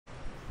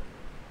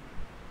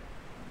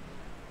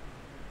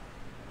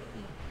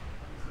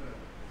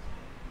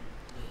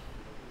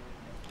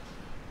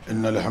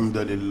إن الحمد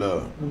لله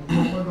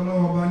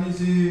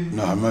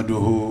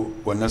نحمده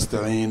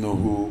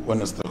ونستعينه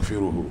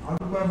ونستغفره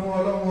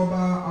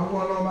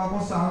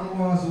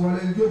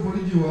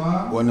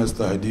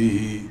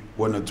ونستهديه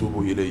ونتوب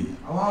إليه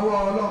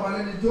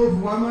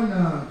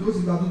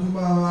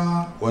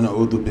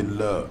ونعوذ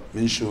بالله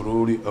من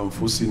شرور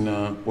أنفسنا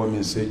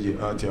ومن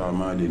سيئات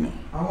أعمالنا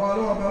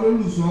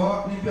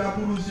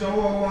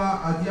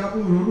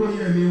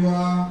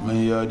من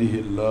يهده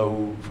الله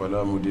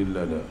فلا مضل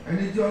له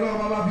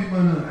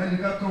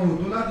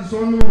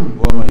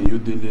ومن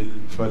يضلل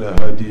فلا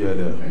هادي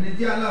له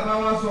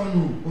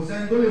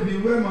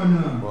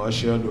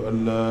وأشهد أن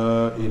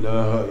لا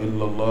إله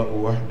إلا الله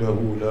وحده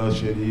لا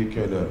شريك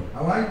له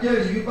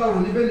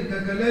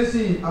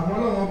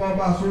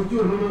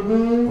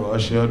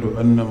وأشهد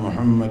أن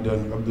محمدا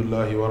عبد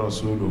الله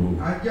ورسوله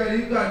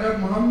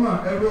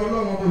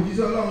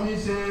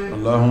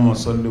اللهم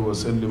صل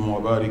وسلم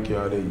وبارك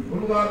عليه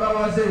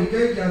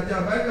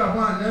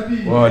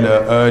وعلى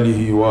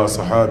آله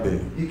وصحابه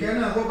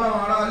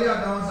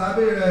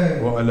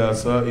وعلى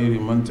سائر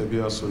من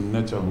تبع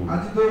سنته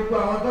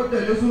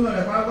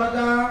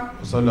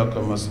وسلك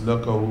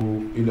مسلكه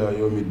إلى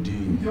يوم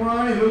الدين.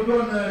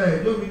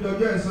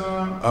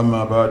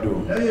 أما بعد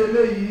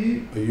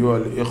أيها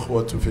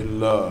الإخوة في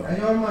الله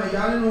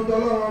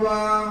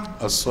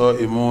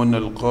الصائمون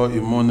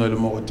القائمون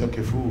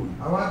المعتكفون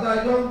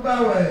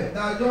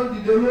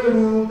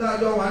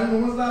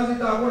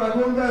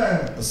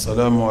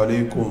السلام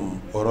عليكم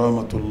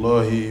ورحمة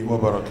الله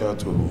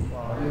وبركاته.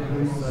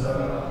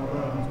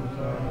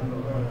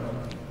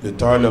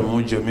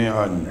 لتعلموا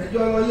جميعا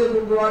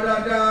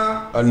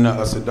أن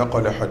أصدق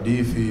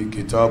الحديث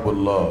كتاب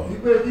الله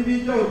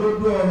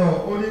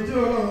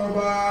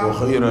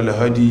وخير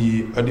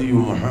الهدي هدي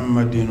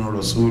محمد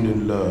رسول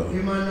الله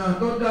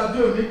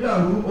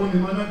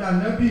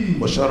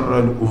وشر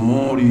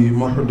الأمور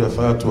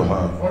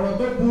محدثاتها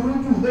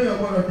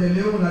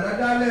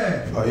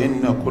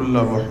فإن كل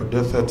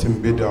محدثة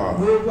بدعة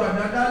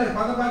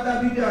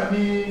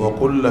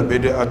وكل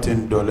بدعة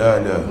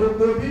ضلالة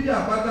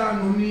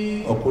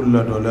وكل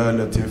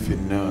ضلالة في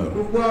النار.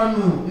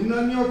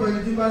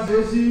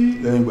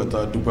 lẹ́yìn gbàtà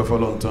dúpẹ́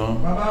fọlọ́ntán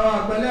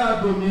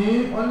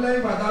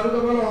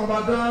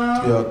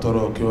tí a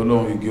tọrọ kí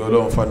Ọlọ́run igi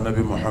Ọlọ́run fa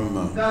nabi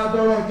Muhammad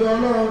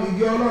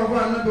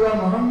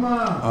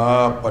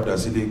a padà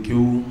sílé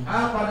kéwú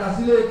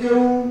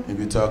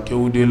ibi tá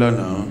kéwú dé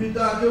lánàá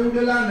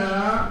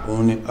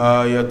òun ni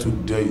ayatul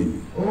dayn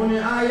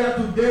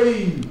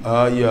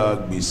aya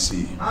gbèsè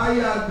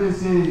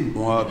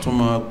wọn a tún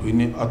máa pè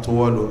ní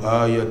atwalu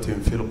ayatin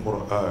fil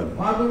Qur'an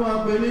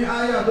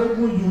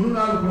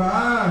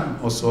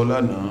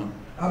ọ̀sọ̀lánà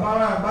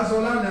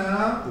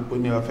ó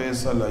ní a fẹ́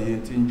ṣàlàyé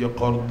tí ń jẹ́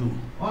qardu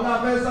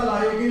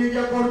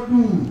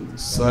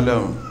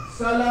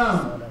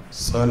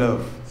salaf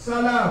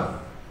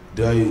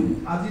dayn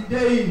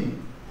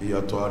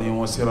ìyàtọ̀ àárín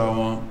wọn síra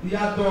wọn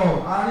ìyàtọ̀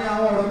àárín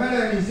àwọn ọ̀rọ̀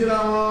mẹ́rẹ̀ẹ̀rin síra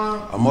wọn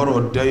àmọ́rọ̀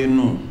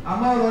dẹ́yìnù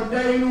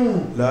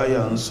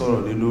láyà ń sọ̀rọ̀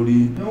lé lórí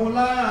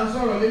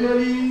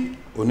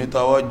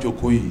onítàwà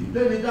jókòó yìí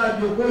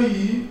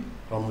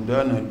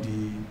Ramadana di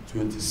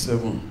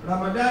 27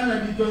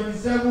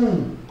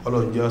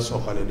 ọlọ́njá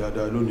sọ̀kalẹ̀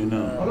dáadáa lónìí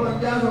náà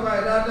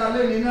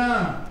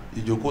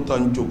ìjókòó tá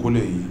ń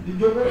jókòólẹ̀ yìí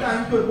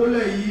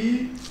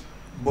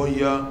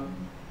bóyá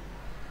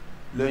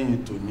lẹ́yìn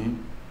tòní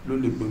ló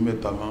lè pé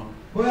mẹ́ta mọ́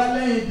bóyá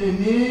lẹ́yìn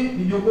tèmi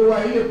ìjókòó wa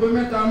ilé pé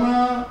mẹ́ta mọ́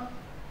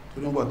tó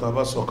nígbàtà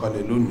bá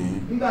sọ̀kalẹ̀ lónìí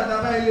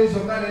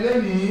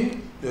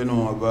lẹ́nu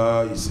wọn bá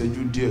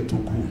ìṣẹ́jú díẹ̀ tó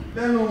kù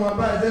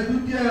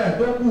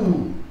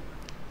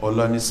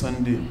ọ̀la ní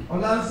Sunday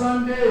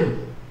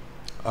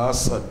a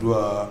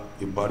ṣàdúà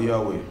ìparí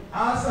àwẹ̀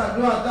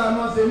tá a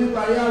máa ṣe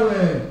níparí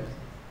àwẹ̀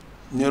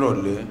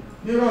nírọ̀lẹ́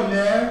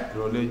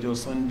ọjọ́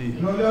Sunday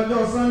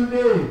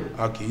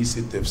a kìí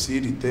ṣe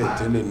tafsiri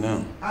tẹ́ẹ̀tẹ́lẹ̀ náà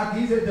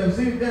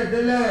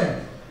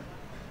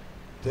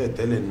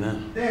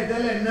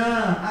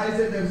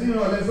àìṣe tafsiri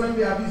ọ̀lẹ́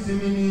Sunday àbí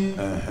sinmi ni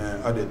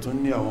adẹ̀tún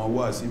ní àwọn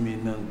wáàsí mi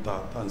náà ń ta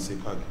tàǹsí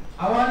káàkiri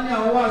àwọn ní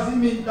àwọn wáàsí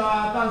mi ń ta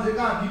tàǹsí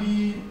káàkiri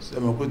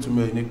sẹ́mọ̀ pé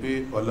túnmọ̀ ní pé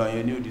ọ̀la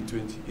yẹn ní ó di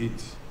 28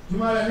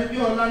 túnmọ̀ rẹ̀ ní bí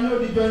ọ̀la ní ó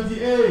di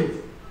 28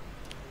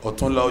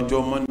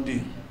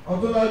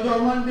 ọ̀túnla ọjọ́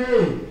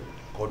Monday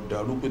kò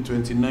dàrú pé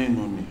 29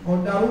 nù ní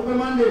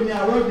Monday ní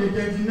àwọ́dé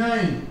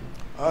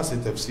 29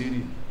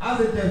 a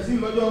ṣe tafsiri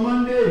lọ́jọ́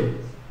Monday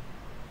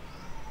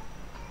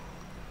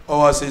ó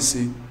wá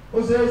ṣeéṣe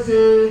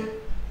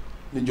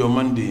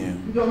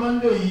níjọ́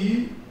Monday yìí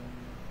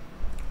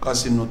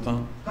kásínú tán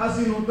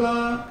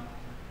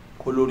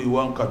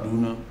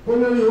kó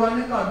lórí wa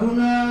ní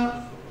Kaduna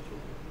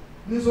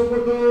ní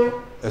Sokoto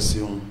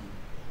ẹ̀sìn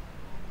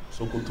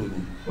Sokoto ni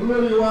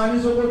olórí wa ní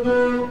Sokoto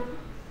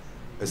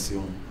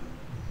ẹ̀sìn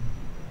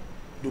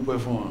dúpẹ́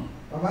fún wọn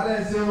bàbá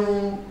lẹ́sẹ̀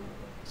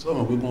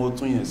sọ́mọ̀ pé kí wọ́n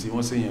tún yẹn sí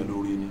wọ́n sèyàn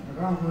lórí ni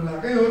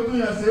kẹ́yìn ó tún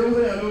yẹn sí wọ́n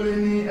sèyàn lórí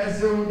ni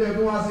ẹsẹ̀ ohun tẹ́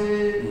tó wá sí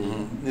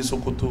ní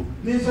Sokoto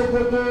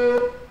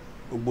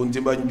gbogbo tí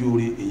bá ń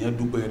jóore èèyàn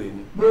dúpẹ́ rẹ̀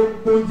ni.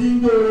 gbogbo tí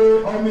ń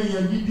jóore ọmọ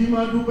èèyàn gidi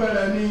máa dúpẹ́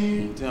rẹ̀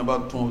ni. tí wọ́n bá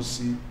tún ọ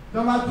sí. tí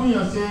wọ́n bá tún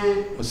yàn ṣe.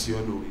 wọ́n sì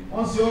ọ́ lóore.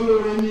 wọ́n sì ọ́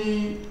lóore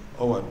ni.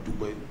 ó wá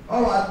dúpẹ́. ó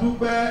wá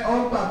dúpẹ́ ó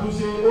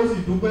gbàtúnṣe ó sì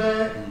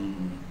dúpẹ́.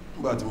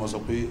 nígbà tí mo sọ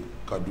pé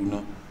Kaduna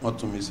wọ́n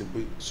tún mi ṣe pé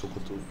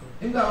Sokoto.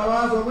 nígbà wọn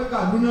wá sọ pé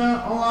Kaduna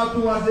wọn wá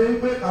tún wá ṣe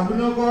pé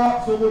Kaduna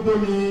kọ́ Sokoto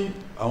ni.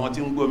 àwọn tí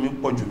ń gbọ́ mi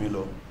pọ̀ jù mí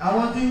lọ.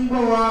 àwọn tí ń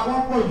gbọ́ wa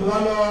wọ́n pọ̀ jù wá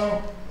lọ.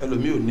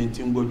 ẹlòmíì ò ní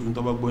tí ń gbọ́ ju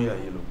tó bá gbọ́ yà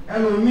yìí lọ.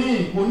 ẹlòmíì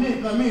kò ní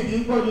nǹkan míì tí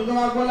ń gbọ́ ju tó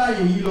bá gbọ́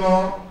láàyè yìí lọ.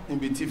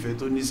 níbi tí ìfẹ́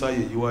tó ní sáyè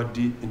yìí wá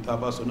dé níta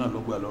bá sọ náà ló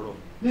gbà lọ́rọ̀.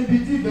 níbi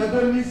tí ìfẹ́ tó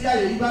ní sí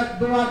àyè yìí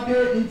tó wá dé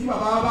ní tí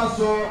bàbá wa bá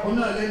sọ òun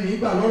náà lẹ́nu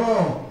ìgbà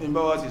lọ́rọ̀. ní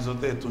bá wa sì sọ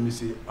tẹ́ ẹ̀ tó mi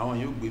ṣe àwọn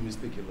yóò gbé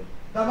mistake lọ.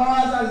 bàbá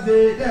wa ṣàṣe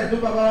tẹ́ ẹ̀ tó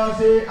bàbá wa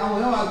ṣe àwọn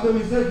yóò wá gbé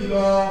mistake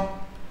lọ.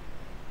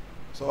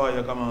 sọ wá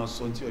yẹ ká máa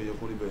sọ tí ò yẹ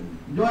kó rí bẹ́ẹ̀ ni.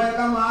 ìjọ yẹ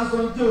ká máa sọ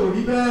tí ò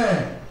rí bẹ́ẹ̀.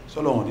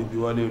 sọlọ́wọ́n ní bí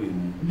wá léèrè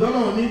ni.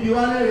 ìjọlọ́wọ́n ní bí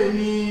wá léèrè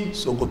ni.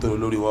 Sokoto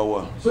olórí wa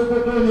wà.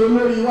 Sokoto ni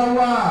olórí wa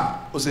wà.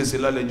 ó ṣe é ṣe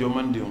lálẹ́ ọjọ́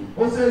Monday.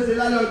 ó ṣe é ṣe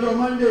lálẹ́ ọjọ́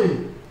Monday.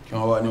 kí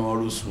wọ́n wá ní wọn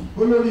rọ́ọ̀sù.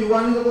 olórí wa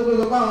ní Sokoto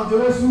sọ pé àwọn ti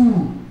rọ́ọ̀sù.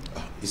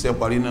 iṣẹ́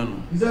parí náà nù.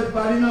 iṣẹ́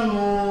parí náà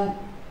nù.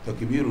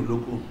 tẹkibiru ló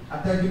kù.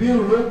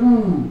 àtẹkibiru ló kù.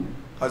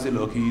 kásì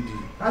lọ kí ìdí.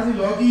 kásì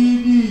lọ kí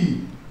ìdí.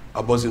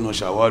 abọ́ sínú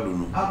ṣàwálù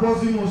nù. abọ́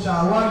sínú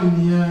ṣàwálù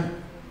nìyẹn.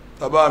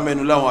 tábà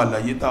mẹ́nu láwọn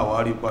àlàyé tá a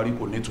wá rí parí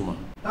kò nítumọ̀.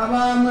 tábà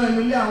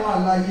mẹ́nu lé àwọn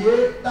àlàyé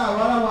tá a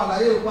wá láwọn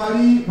àlàyé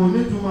parí kò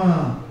nítumọ̀.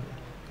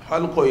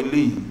 halkọ ilé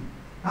yìí.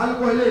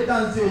 halkọ ilé tá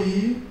à ń ṣe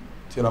yìí.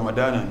 ti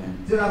Ramadana ni.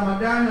 ti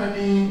Ramadana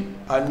ni.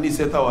 a ní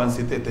sẹ́tà wa ń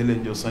ṣe tẹ̀tẹ́lẹ̀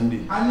ńjọ́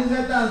Sunday. a ní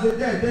sẹ́tà ń ṣe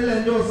tẹ̀tẹ́lẹ̀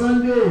ńjọ́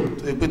Sunday.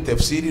 tó yẹ pé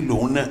tafsiri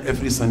lòun náà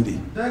every Sunday.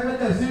 tó yẹ pé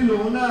tafsiri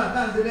lòun náà tá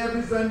à ń ṣe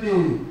every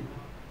Sunday.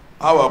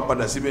 a wà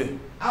padà síbẹ̀.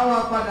 a wà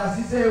padà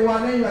síṣẹ́ wa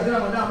lẹ́yìn ìgbà tí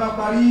Ramadan bá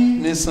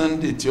parí. ní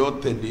Sunday tí ó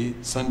tẹ̀lé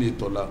Sunday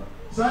tọ́lá.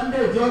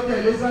 Sunday tí ó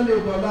tẹ̀lé Sunday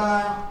tọ́lá.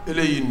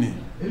 eléyìí ni.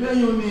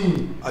 eléyìí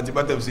ni. àti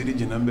bá tafsiri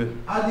jìnnà ń bẹ.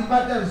 àti bá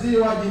tafsiri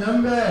wa jìnnà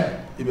ń bẹ.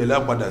 ibẹ̀ la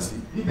padà sí.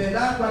 ibẹ̀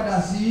la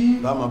padà sí.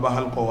 láàmú bá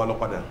halkọ wa lọ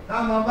padà.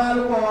 láàmú bá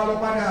halkọ wa lọ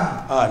padà.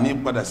 a ní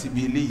padà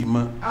síbi eléyìí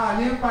mọ́. a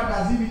ní padà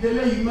síbi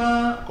eléyìí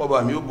mọ́.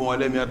 kọ́ba mi ó bùn wọn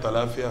lẹ́mí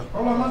àtàláfíà.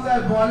 ọba mọ́sá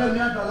ìbọn wọn lẹ́mí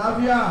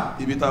àtàláfíà.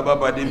 ibi tá a bá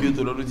badé bí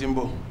ètò lọ́dún tí ń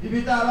bọ̀.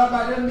 ibi tá a bá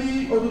badé bí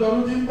ètò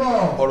lọ́dún tí ń bọ̀.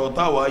 ọ̀rọ̀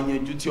táwa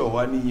yanjú tí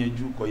ọ̀wá ní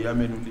yanjú kò yá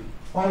mẹ́nu lé.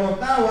 ọ̀rọ̀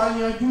táwa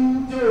yanjú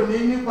tí ò ní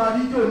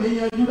níparí tí ò ní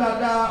yanjú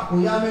dáadáa kò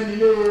yá mẹ́nu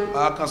lé.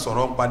 a kan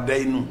sọ̀rọ̀ pa dá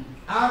inú.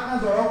 a kan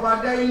sọ̀rọ̀ pa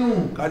dá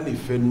inú. ká lè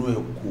fẹnu ẹ̀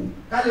kó.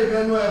 ká lè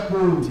fẹnu ẹ̀ kó.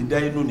 ti dá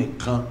inú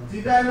nìkan.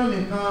 ti dá inú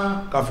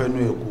nìkan. ká fẹnu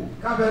ẹ̀ kó.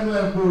 ká fẹnu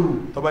ẹ̀ kó.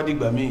 tó bá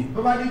dìgbà míì.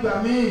 tó bá dìgbà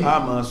míì. a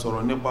máa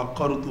sọ̀rọ̀ nípa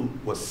kọ́rùtù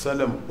wà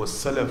sálẹ̀m wà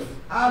sálẹ̀f.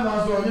 a máa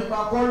sọ̀rọ̀ nípa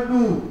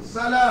kọ́rùtù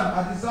sálàm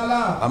àti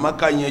sálàm. àmọ́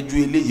ká yanjú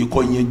eléyìí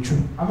kọ́ yanjú.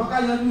 àmọ́ ká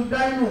yanjú dá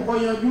inú kọ́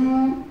yanjú.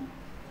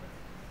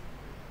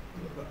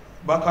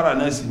 bákàrà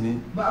náà sì ni.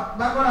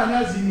 bákàrà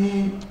náà sì ni.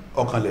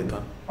 ọkànlẹ̀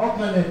tán.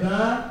 ọkànlẹ̀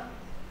tán.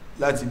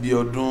 láti bí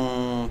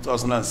ọdún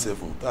 2007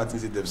 tá a ti ń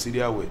ṣe tafsiri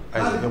àwẹ̀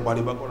àìsàn fẹ́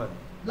parí bákàrà ni.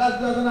 láti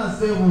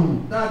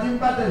 2007 tá a ti ń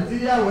bá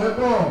tafsiri àwẹ̀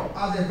bọ̀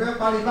àìsàn fẹ́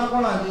parí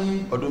bákàrà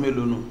ni. ọdún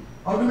mélòó nù.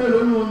 ọdún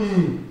mélòó nù ni.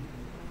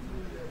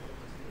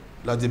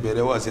 láti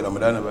bẹ̀rẹ̀ wá sí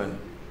Ramadan báyìí.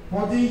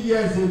 14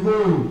 years ago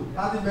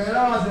láti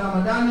bẹ̀rẹ̀ wá sí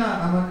Ramadan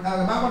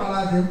bákàrà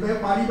láti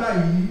fẹ́ parí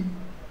báyìí.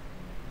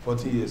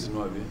 14 years nù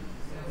àbí.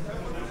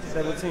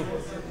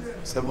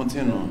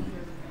 17 nù.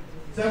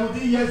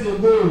 17 years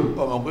ago.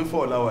 ọmọ pé fọ́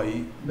ọ̀làwà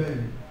yìí.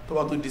 bẹ́ẹ̀ni. tó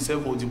bá tó di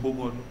 7 ó ti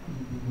gbógun ọdún.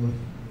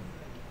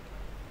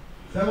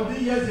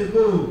 17 years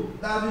ago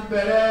láti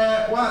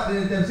bẹ̀rẹ̀ wá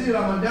tafsir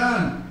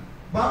Ramadan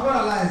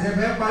bákàrà láti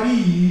fẹ́ parí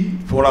yìí.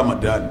 fún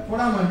Ramadan. fún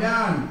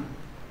Ramadan.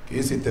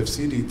 kìí ṣe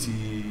tafsiri ti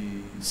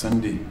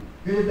Sunday.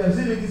 kìí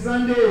tafsiri ti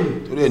Sunday.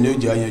 torí ẹ̀ ní ó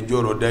jẹ́ àyànjú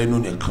ọ̀rọ̀ dá inú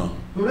nìkan.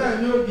 torí ẹ̀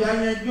ní ó jẹ́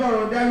àyànjú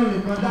ọ̀rọ̀ dá inú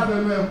nìkan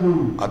dábẹ́nu ẹ̀ kò.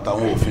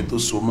 àtàwọn òfin tó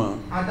so mọ́.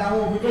 àtàwọn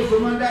òfin tó so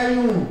mọ́ dá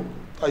inú.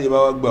 táyé bá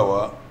wá gbà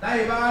wá.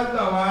 táyé bá wá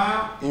gbà wá.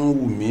 ń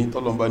wù mí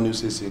tọ́lọ́mbá ní ó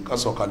ṣe ṣe ká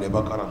sọ̀kalẹ̀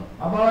bákàrà.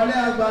 àbáwọlé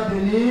àgbà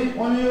tèmi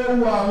wọ́n ní ó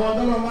wọ àwọn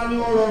tọ́lọ́mbá ní ó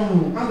rọrùn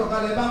ká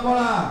sọ̀kalẹ̀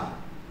bákàrà.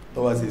 tó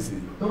bá ṣe ṣe.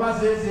 tó bá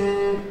ṣe é ṣe.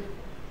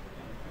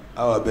 a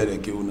wá bẹ̀rẹ̀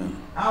kéwù náà.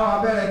 a wá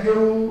bẹ̀rẹ̀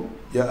kéwù.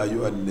 ya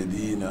ayyuhal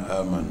ladhina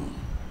amanu.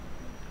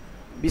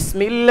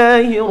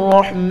 bismillahir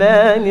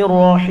rahmanir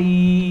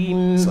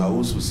rahim.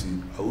 sàwùsù sí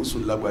àwùsù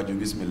lágbàjú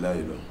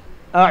bisimilayi lọ.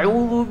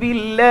 أعوذ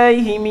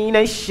بالله من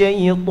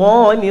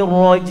الشيطان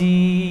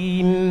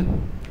الرجيم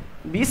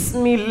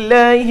بسم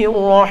الله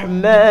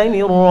الرحمن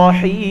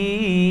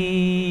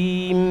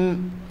الرحيم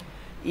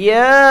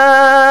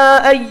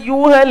يا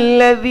أيها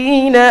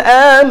الذين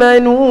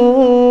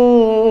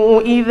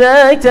آمنوا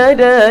إذا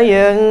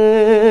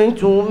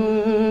تداينتم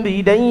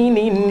بدين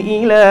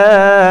إلى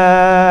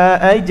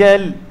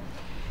أجل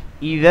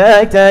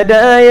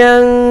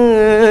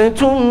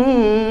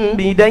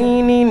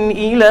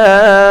إلى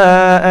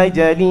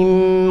أجل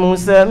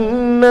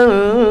مسمى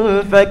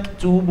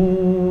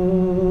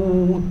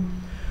فاكتبوه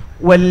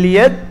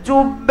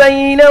وليكتب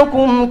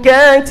بينكم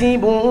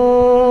كاتب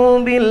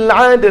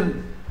بالعدل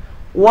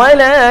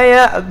ولا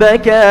يأب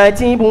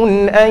كاتب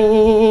أن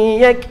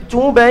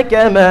يكتب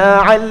كما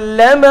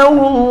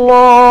علمه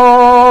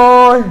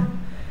الله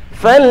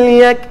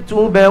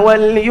فليكتب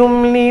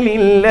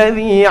وليملل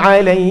الذي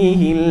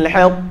عليه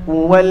الحق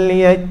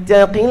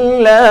وليتق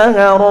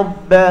الله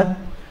ربه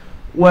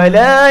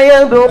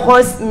ولا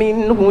يبخس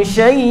منه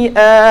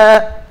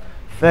شيئا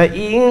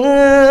فإن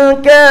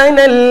كان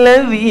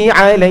الذي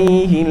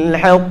عليه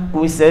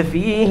الحق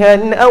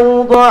سفيها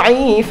أو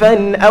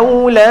ضعيفا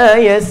أو لا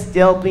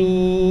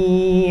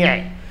يستطيع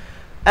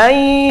أن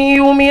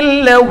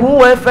يمل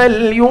هو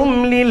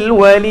فليملل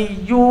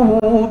وليه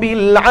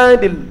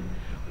بالعدل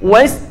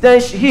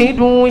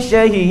واستشهدوا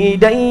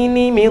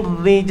شهيدين من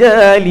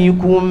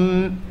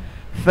رجالكم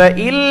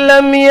فإن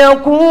لم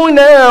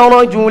يكونا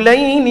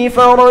رجلين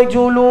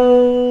فرجل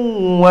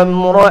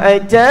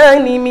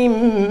وامرأتان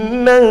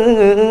ممن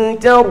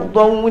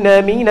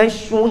ترضون من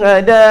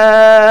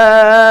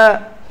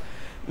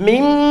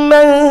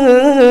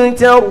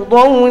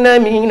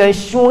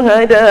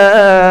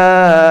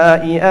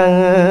الشهداء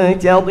أن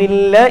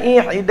تضل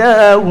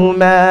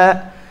إحداهما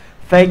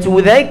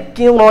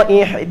فتذكر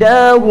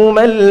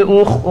إحداهما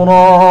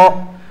الأخرى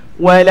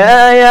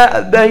ولا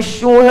يأبى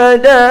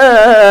الشهداء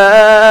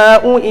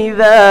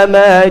إذا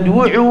ما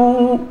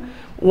دعوا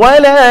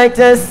ولا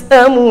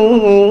تسأموا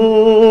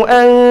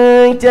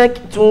أن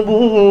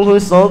تكتبوه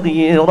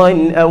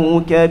صغيرا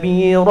أو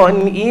كبيرا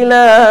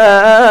إلى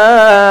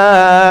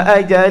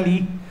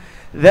أجله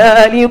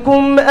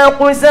ذلكم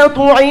أقسط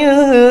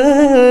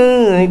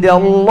عند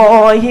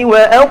الله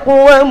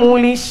وأقوم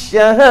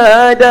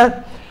للشهادة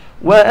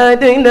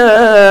وأدنى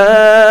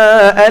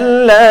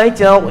ألا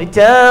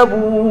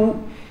ترتابوا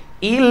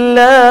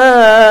إلا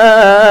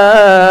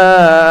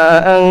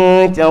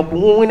أن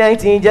تكون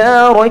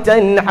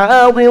تجارة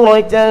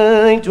حاضرة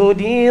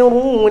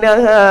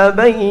تديرونها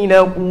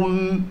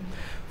بينكم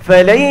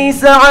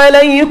فليس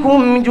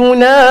عليكم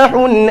جناح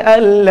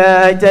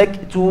ألا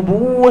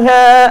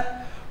تكتبوها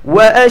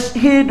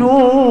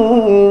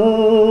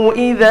وأشهدوا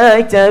إذا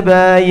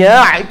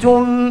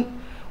تبايعتم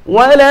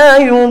ولا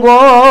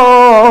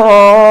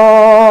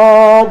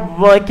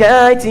يضار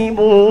كاتب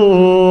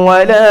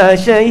ولا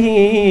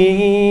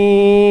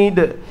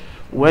شهيد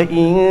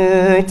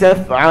وإن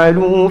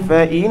تفعلوا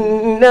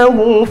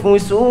فإنه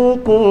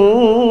فسوق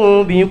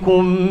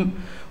بكم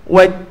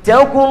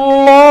واتقوا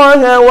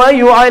الله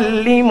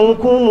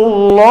ويعلمكم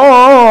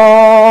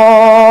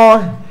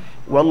الله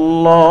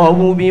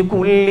والله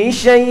بكل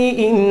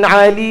شيء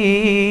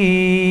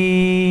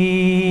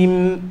عليم.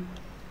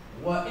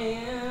 وإن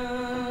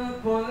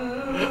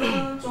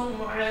كنتم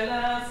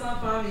على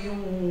سفر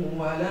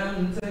ولم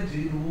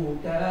تجدوا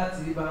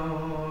كاتبا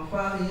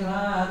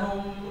فرهان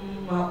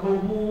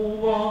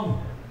مقبوضة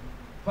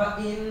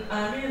فإن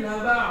أمن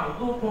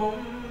بعضكم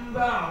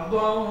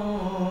بعضا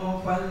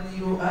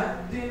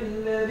فليؤدي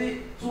الذي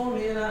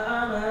اؤتمن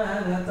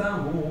أمانته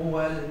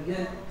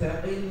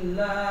وليتق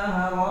الله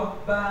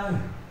ربه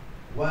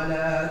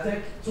ولا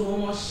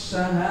تكتموا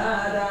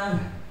الشهادة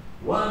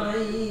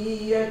ومن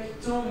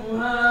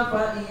يكتمها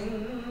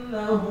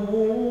فإنه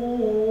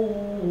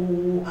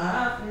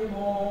آثم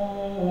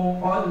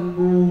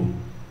قلبه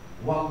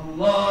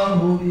والله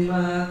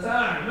بما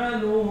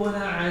تعملون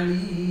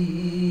عليم.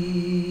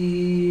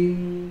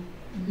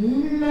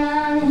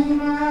 لله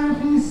ما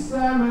في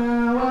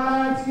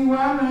السماوات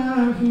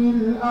وما في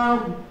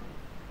الأرض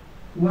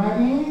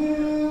وإن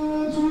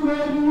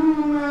تبدوا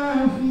ما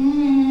في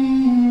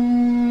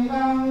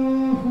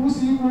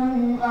أنفسكم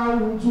أو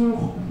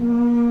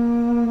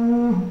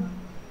تخفوه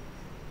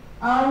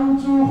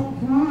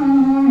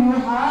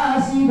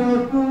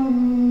يحاسبكم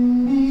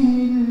به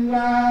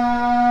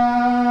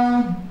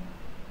الله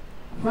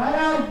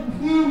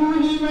فيغفر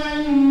لمن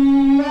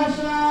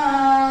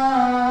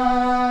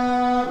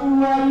يشاء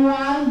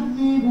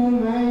ويعذب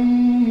من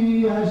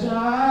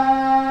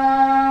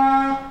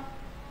يشاء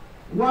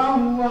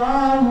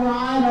والله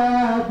على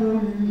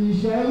كل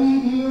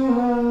شيء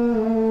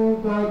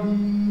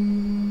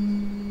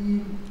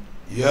قدير.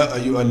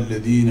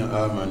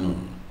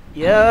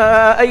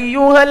 يا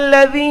أيها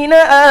الذين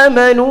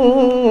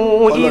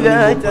آمنوا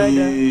إذا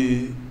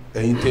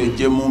ẹ̀yin tẹ́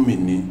jẹ́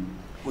mùmínì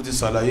mo ti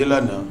ṣàlàyé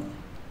lánàá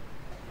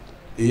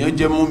èyàn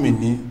jẹ́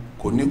mùmínì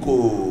kò ní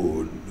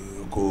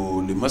kò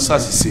lè má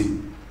ṣàṣìṣe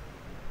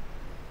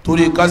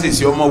torí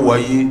kásìsì ọmọ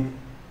wáyé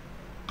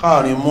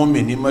káàrin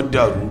mùmínì má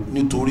dàrú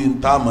nítorí ń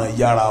tá máa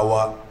yára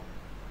wa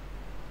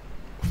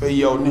fẹ́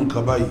yá ọ ní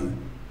nǹkan báyìí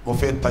mo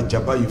fẹ́ tajà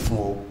báyìí fún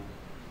ọ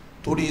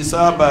torí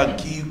sábà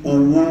kí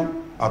owó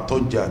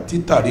àtọjà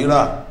títà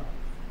rírà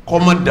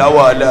kọ́mọ̀ dá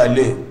wàhálà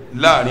alẹ́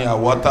láàrin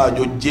àwa tá a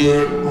jọ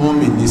jẹ́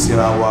mùmínì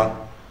síra wa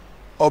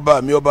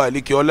ọba mi ọba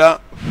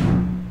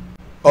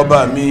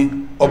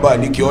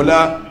àlíkíọ́lá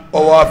ó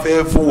wá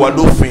fẹ́ fún wa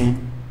lófin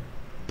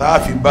tá a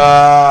fi bá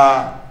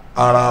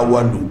ara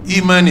wa lò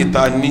ìmánì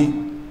tá a ní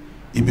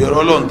ìbẹ̀rù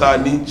Ọlọ́run tá a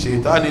ní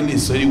ṣètánì lè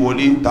sọ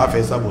ìwọlé tá a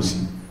fẹ́ sábòsí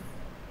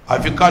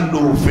àfi ká lo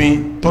òfin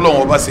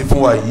tọ́lọ́wọ́n bá ṣe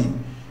fún wa yìí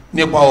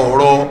nípa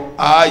ọ̀rọ̀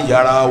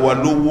àyàrá wa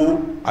lówó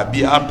àbí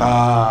àta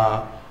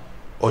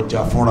ọjà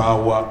fúnra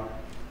wa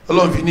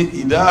ọlọ́run fi ní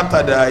idha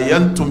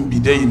tadayantum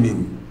bidaynin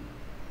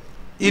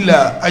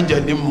ila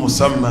ajalin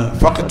musamma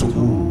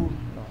faqtuhu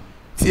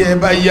tí ẹ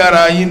bá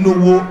yára yín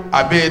lówó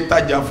abẹ́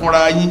tajà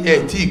fúnra yín ẹ̀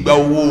tí ì gba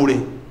owó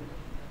rẹ̀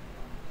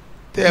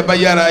tẹ́ ẹ bá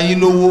yára yín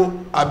lówó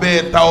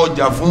abẹ́ ta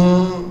ọjà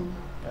fún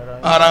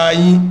ara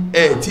yín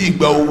ẹ̀ tí ì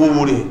gba owó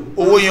rẹ̀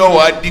owó yẹn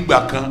wà á dìgbà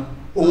kan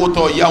owó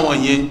tó yá wọn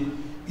yẹn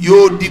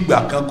yóò dìgbà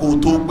kan kó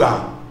tó gbà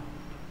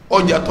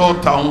ọjà tó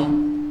ta wọn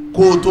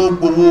kó tó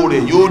gbowó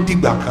rẹ̀ yóò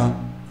dìgbà kan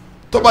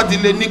tó bá ti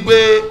lè ní pé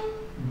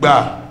gbà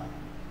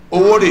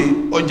owó rẹ̀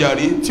ọjà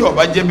rí tí ó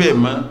bá jẹ́ bẹ́ẹ̀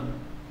mọ́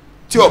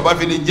tí ó bá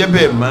fi lè jẹ́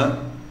bẹ́ẹ̀ mọ́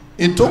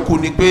ìtókù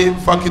ni pé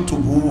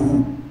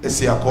fakitubuhu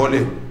ẹsẹ̀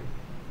àkọọ́lẹ̀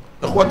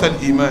ikhwatal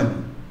iman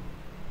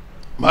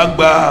máa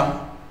gba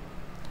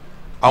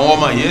àwọn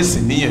ọmọ yẹn sì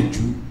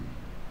níyànjú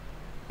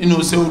nínú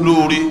iṣẹ́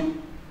olóore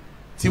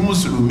tí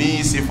mùsùlùmí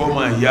ṣe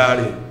fọ́mọ ìyá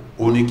rẹ̀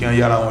òní kí wọ́n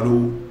yára wọn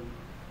lówó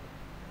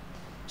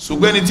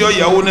ṣùgbọ́n ẹni tí ó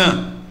yàwó náà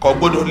kò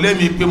gbọ́dọ̀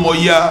lẹ́mìí pé mo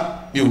yá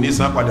mi ò ní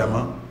san padà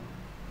mọ́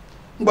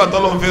nígbà tó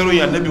lọ́n fẹ́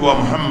ròyìn ànábì wa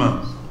Muhammad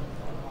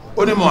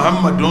ó ní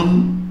Muhammadun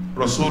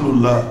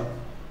rasulullah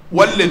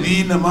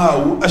walladhina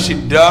ma'ahu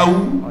ashiddaa'u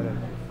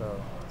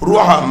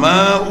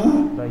ruhamaa'u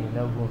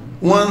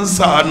wọ́n ń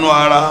ṣàánú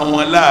ara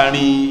wọn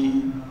láàrin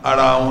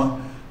ara wọn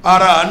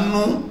ara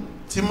àánú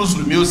tí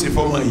mùsùlùmí ó ṣe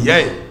fọ́mọ ìyá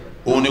ẹ̀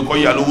òun ni kó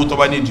yá lówó tó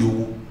bá nídìí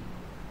owó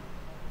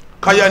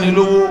káyá ni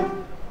lówó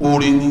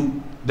oore ni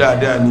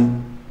dáadáa ni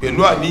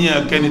pẹ̀lú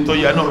àníyàn kẹ́ni tó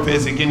yá náà fẹ́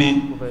ṣe kíni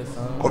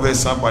kó fẹ́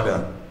san padà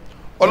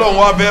ọlọ́run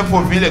wá fẹ́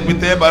fòfin lẹ̀ pé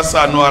tẹ́ ẹ bá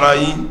ṣàánú ara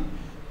yín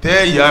tẹ́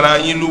ẹ yá ara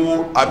yín lówó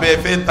abẹ́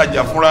fẹ́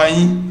tajà fúnra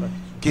yín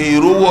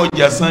kèrówó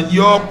ọjà san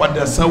yọ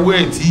padà sanwó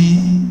ẹ̀ tí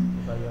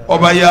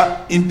ọba ya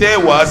ntẹ́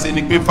wàá ṣe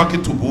ni pé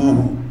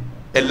fakitubuhu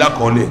ẹ̀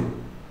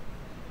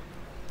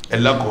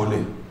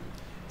lákọọ́lẹ̀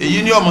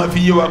èyí ni ọmọ fi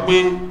yé wa pé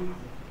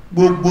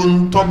gbogbo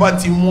ntọ́ba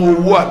ti mú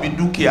owó àbí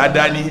dúkìá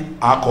dání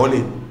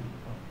àkọọ́lẹ̀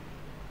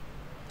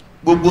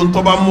gbogbo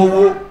ntọ́ba mú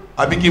owó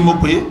àbí kí mo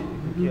pè é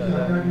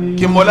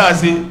kí mo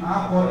láàṣẹ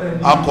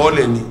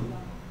àkọọ́lẹ̀ ni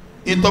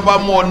ìtọ́ba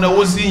mú ọ̀nà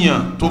owó sí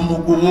yàn tó mú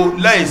owó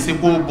láì ṣe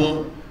gbogbo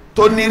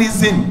tó ní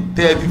reason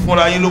tẹ́ ẹ fi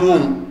fúnra yín lówó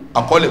òun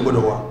àkọọ́lẹ̀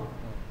gbọ́dọ̀ wà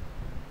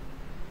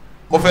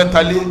mo fẹ́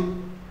talé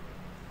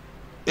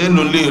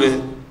èlò lé rẹ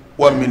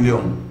 1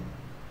 million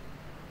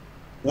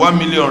 1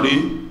 million rí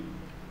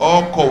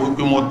ọkọ̀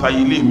wípé mo ta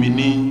ilé mi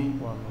ní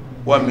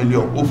 1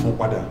 million ó fún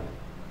padà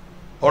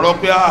ọ̀rọ̀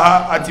pé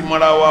àti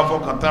mọ́ra wa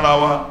fọkàntánra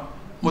wa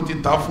mo ti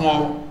ta fún ọ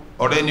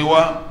ọ̀rẹ́ ni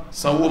wá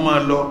sanwó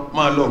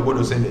máa lọ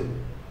gbọ́dọ̀ ṣẹlẹ̀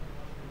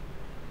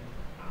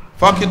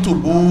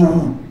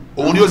fakitubuhu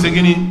òun ni ó ṣe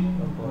kíní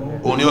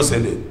òun ni ó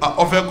ṣẹlẹ̀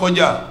ó fẹ́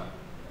kọjá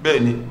bẹ́ẹ̀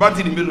ni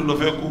bátìrì mélòó ló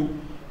fẹ́ kú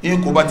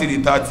yín kó bátìrì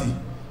 30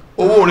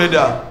 owó rẹ̀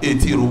dà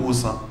ètí ìrówó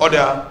san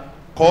ọ̀dà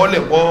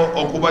kọ́ọ̀lẹ̀ pọ̀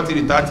ọkọ̀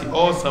bátìrì 30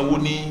 ó sanwó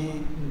ní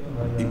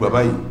ìgbà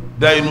báyìí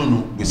dá inú nu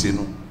gbèsè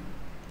nu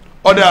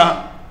ọ̀dà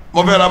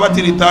mo fẹ́ ra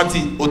bátìrì 30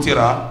 ó ti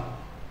rà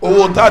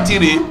owó 30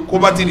 rẹ̀ kó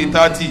bátìrì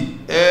 30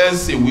 ẹ̀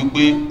ṣe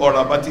wípé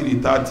ọ̀rà bátìrì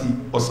 30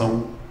 ọ̀sánwó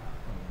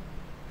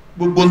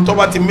gbogbo ntọ́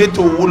bá ti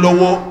mẹ́tò owó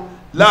lọ́wọ́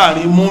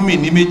láàrin múmi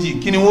ní méjì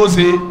kí ni wọ́n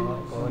ṣe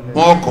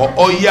wọ́n kọ́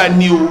ọ̀yá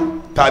ni o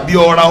tàbí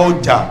ọ̀ra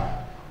ọjà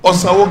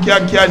ọ̀sánwó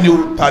kíákíá ni o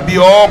tàbí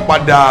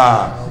ọ̀padà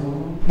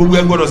gbogbo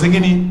ẹ gbọ́dọ̀ ṣe kí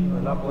ni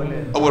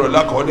ọgbọ́dọ̀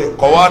lákọọ́lẹ̀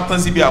kọ́ wá tán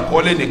síbi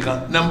àkọọ́lẹ̀ nìkan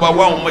nọ́mbà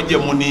 1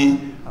 mọ́jẹ̀mú ni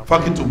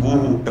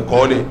fakitubuhu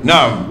ẹ̀kọ́ọ́lẹ̀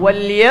náà.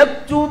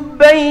 walyaktub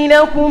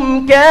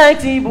baynakum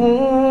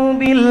katibun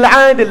bil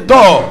adl.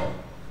 tọ́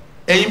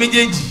ẹ̀yin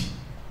méjèèjì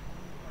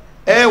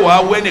ẹ wàá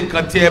wẹ́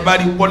nìkan tí ẹ bá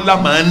rí kọ́lá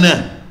màá náà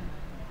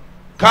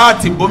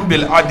katibun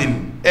bil adl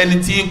ẹni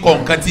tí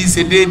kọ̀ọ̀kan tí í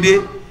ṣe déédéé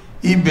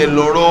ibẹ̀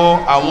lọ́rọ̀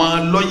àwọn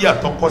lọ́ọ̀yà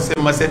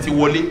tọkọsẹ́mọsẹ́ ti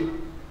wọlé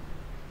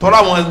tọ́lá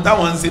àwọn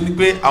táwọn ń ṣe ni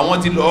pé àwọn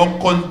ti lọ́ọ́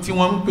kọ́ tí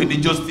wọ́n ń pè ní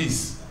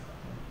justice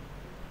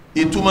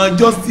ìtumọ̀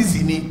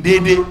justice ni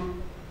déédéé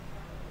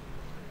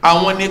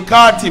àwọn ni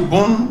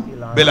katibun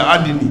bil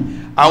adl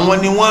àwọn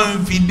ni wọ́n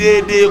ń fi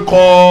déédéé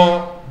kọ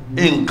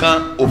nǹkan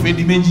òfin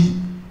di méjì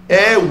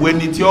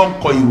wẹni tí ó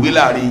kọ ìwé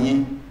láàrin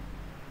yín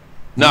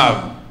náà.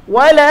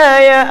 wala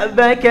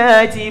ya'ba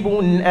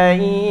katibun an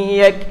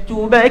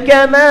yaktuba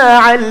kama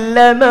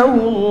 'allamahu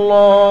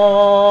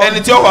Allah. ẹni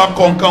tí ó wà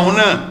kọ nǹkan òun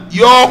náà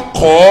yóò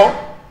kọ́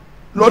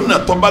lọ́nà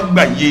tó bá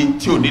gbà yé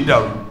tí ò ní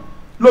dàrú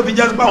lófin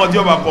jásí pé àwọn tí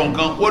ó bá kọ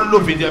nǹkan wọ́n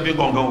lófin tí a fi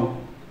kọ nǹkan o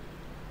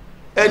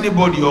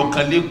anybody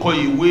ọ̀kan lè kọ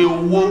ìwé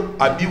owó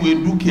àbíwé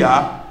dúkìá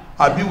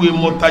àbíwé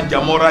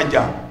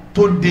mọ́tajà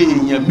tó de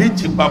èèyàn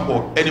méjì papọ̀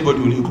anybody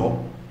ò lè kọ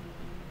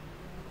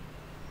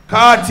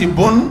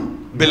katibun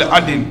bil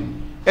adl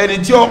ẹni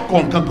tí ó kọ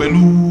nǹkan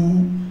pẹ̀lú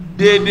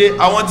déédéé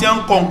àwọn tí a ń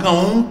kọ nǹkan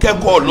ń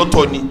kẹ́kọ̀ọ́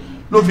lọ́tọ̀ ni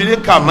ló fi ní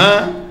kàmá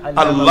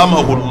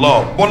alámahùlọ́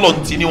bọ́lọ̀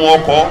tí ni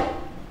wọ́n kọ́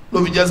ló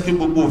fi jẹ́ sí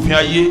gbogbo òfin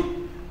ayé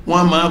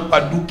wọ́n máa pa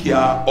dúkìá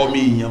ọmọ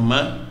èèyàn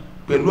mọ́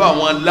pẹ̀lú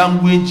àwọn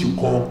láńgbéèjì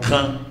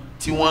kọ̀ọ̀kan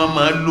tí wọ́n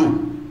máa lò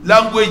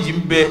láńgbéèjì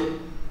ń bẹ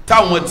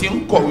táwọn tí ń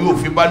kọ̀wé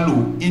òfin bá lò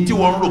ní tí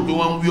wọ́n rò pé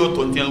wọ́n ń wí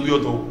ọ̀tọ̀ ní tí wọ́n ń wí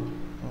ọ̀tọ̀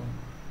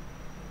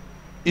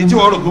ìtí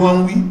wọ́n rò pé wọ́n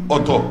ń wí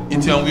ọ̀tọ̀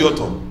ìtí wọ́n ń wí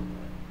ọ̀tọ̀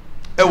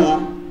ẹ wo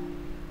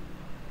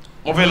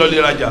mo fẹ́ lọ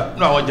lè rajà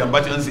nínú àwọn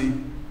jàmbá tí wọ́n ń ṣe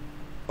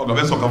ọ̀gá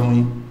fẹ́ sọ̀kan fún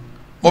yín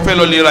mo fẹ́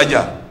lọ lè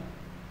rajà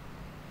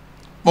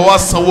mo wá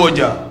sanwó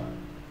ọjà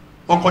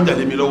wọ́n kọjá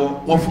lé mi lọ́wọ́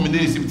wọ́n fún mi ní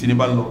rìsíptì ní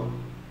bá ń lọ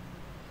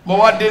mo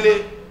wá délé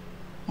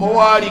mo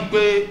wá rí i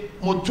pé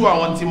mo tú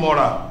àwọn tí mo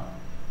rà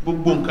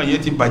gbogbo nǹkan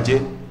yẹn ti bàjẹ́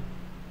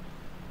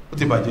ó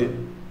ti bàjẹ́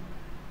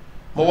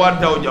mo wá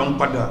dá ọjà ń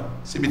padà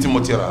síbi tí mo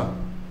ti rà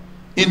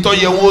ìtọ́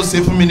yẹ wọ́n ó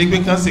ṣe fún mi ní pé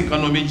kí wọ́n ṣe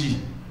kánú méjì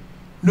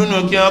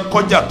nínú kí wọ́n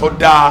kọjá tó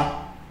dáa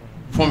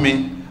fún mi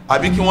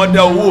àbí kí wọ́n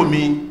dá owó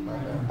mi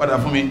padà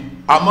fún mi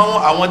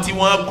àmọ́ àwọn tí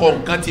wọ́n kọ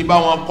nǹkan ti bá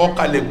wọn kọ́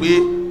kalẹ̀ pé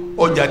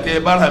ọjà tẹ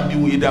bára mi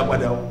wòye dá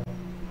padà o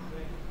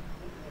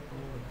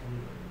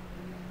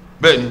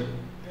bẹ́ẹ̀ ni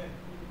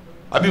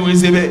àbí wòye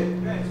ṣe bẹ́ẹ̀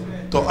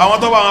tọ́ àwọn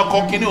tó bá wọn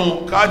kọ́ kínní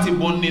òun káàtì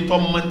bọ́ ní tọ́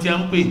ọmọ tí a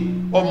ń pè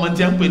ọmọ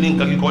tí a ń pè ní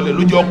nǹkan kíkọ́ lẹ̀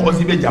lójú ọkọ̀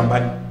síbẹ̀ jàmbá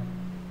ni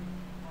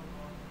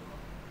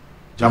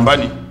jàmbá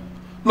ni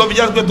lọ́bi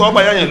jásí pé tọ́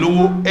bá yáyàn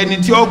lówó ẹni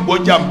tí ó gbọ́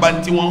jàmbá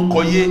tí wọ́n ń kọ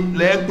yé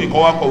lẹ́ẹ̀pẹ̀ kọ́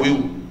wá kọ̀wé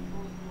o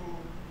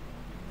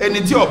ẹni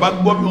tí ó bá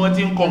gbọ́ bí wọ́n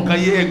ti ń kọ nǹkan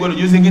yé ẹ gbọ́dọ̀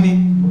jẹ́ sẹ́kínní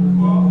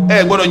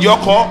ẹ gbọ́dọ̀ jẹ́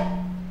ọkọ́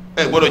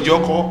ẹ gbọ́dọ̀ jẹ́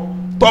ọkọ́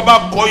tọ́ bá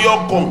kọ́ yọ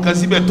kọ nǹkan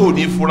síbẹ̀ tó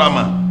ní fura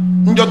mà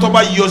níjọ́ tọ́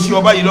bá yọ sí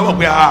ọba yìí lọ́mọ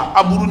pé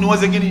aburú ni wọ́n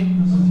sẹ́kínní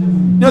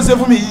ní wọ́n ṣe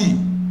fún mi yìí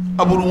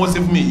aburú wọ́n ṣe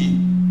fún mi yìí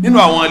nínú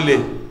àwọn ilẹ̀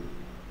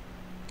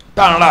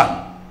tá ń rà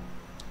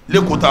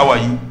lẹ́kọ̀ọ́ tá a wà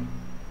yìí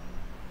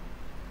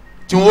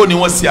tí wọ́n ní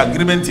wọ́n ṣe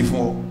agirimẹ́ǹtì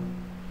fún ọ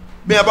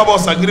bí wọ́n bá bọ̀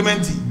ṣe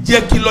agirimẹ́ǹtì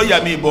jẹ́ kí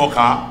lọ́ọ̀yà mi bọ̀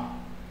ká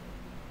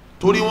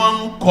torí wọ́n ń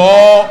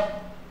kọ́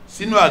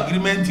sínú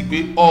agirimẹ́ǹtì pé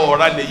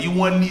ọ̀ọ́ra lẹ̀ yìí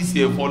wọ́n líìsì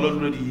ẹ̀ fún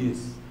 100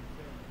 years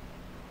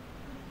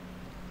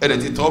ẹ̀rẹ̀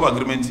ti tọ́ ọ́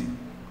agirimẹ́ǹtì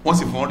wọ́n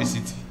sì fún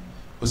rìsíìtì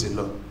ó sì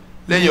lọ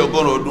lẹ́yìn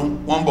 100 ọdún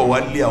wọ́n bọ̀ wá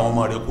lé àwọn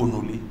ọmọ rẹ̀ kó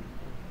nulẹ̀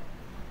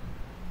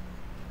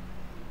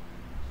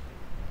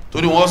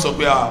torí wọ́n sọ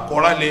pé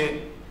àkọ́rálẹ̀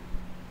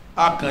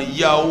akàn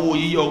yá owó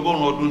yíyá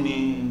 100 ọdún ni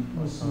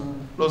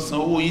lọ́sàn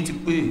owó yìí ti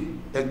pé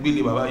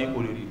ẹgbẹ́lẹ̀ bàbá yìí kò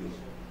lè rí lọ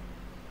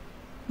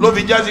ló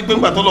fi jásí pé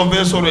ńgbà tó lọ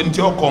fẹ́ sọ̀rọ̀ ẹni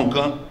tí ó kọ̀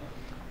nǹkan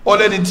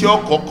ọlẹ́ni tí ó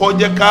kọ́kọ́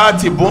jẹ́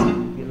katibun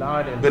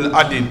bil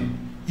adl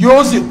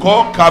yóò sì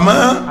kọ́ kama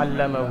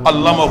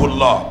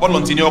allamahullah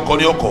bọ́lọ̀ tí ní ọkọ̀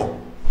ní ọkọ̀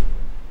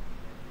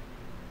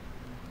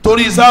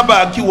torí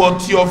sábà kí wọ́n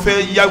tí ọ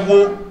fẹ́ yáwó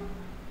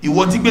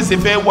ìwọ tí gbèsè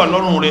fẹ́ wà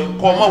lọ́rùn rẹ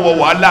kọ́ ọmọ wọ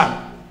wàhálà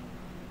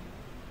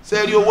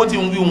sẹ́ẹ̀rí owó tí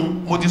ń wíhun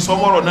mo ti sọ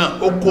mọ́rọ̀ náà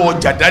ó kó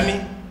ọjà dání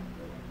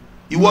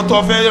ìwọ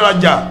tó fẹ́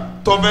rajà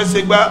tó fẹ́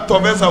ṣègbà tó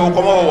fẹ́ ṣàwó kọ́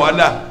ọmọ wọ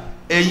wàhálà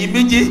ẹ̀yin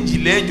méjèèjì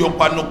lẹ́jọ́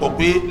panupọ̀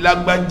pé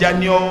lágbájá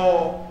ní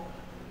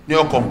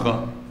ọkọ̀ nǹkan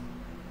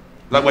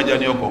lágbájá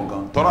ní ọkọ̀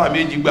nǹkan tọ́rọ àmì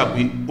èjì gbà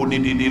pé ó ní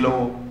dédé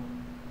lọ́wọ́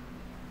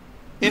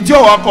ntí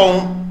ọ̀wá kọ́ ń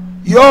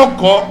yóò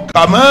kọ́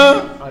kàmọ́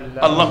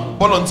Allah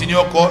bọ́lọ̀ ntí ní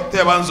ọkọ̀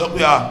tẹ́ ẹ bá ń sọ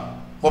pé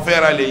mo fẹ́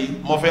ra lè yìí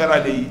mo fẹ́ ra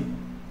lè yìí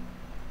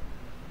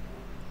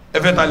ẹ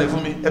fẹ́ talẹ̀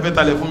fún mi ẹ fẹ́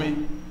talẹ̀ fún mi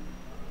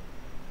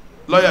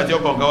lọ́ọ̀yà tí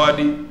ọkọ̀ nǹkan wá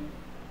dé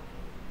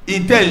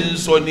ìtẹ́ ń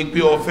sọ ni pé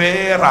ó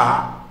fẹ́ rà á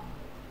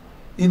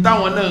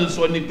ìtàwọn náà ń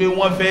sọ ni pé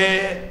wọ́n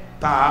fẹ́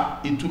ta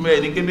ìtumọ̀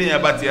ẹ̀ ní kébé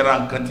yẹn bá ti ra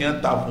nǹkan tí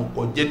wọ́n ta fún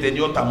kọ jẹ́ tẹ́ ní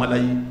ọ̀tá mọ́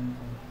láyé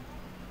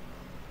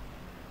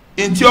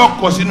ntí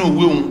ọkọ̀ sínú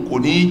ìwé òun kò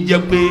ní jẹ́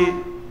pé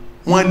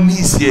wọ́n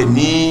líìsì ẹ̀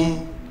ní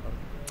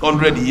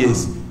 100 years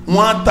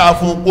wọ́n ta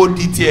fún kó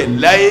di tiẹ̀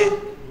láyé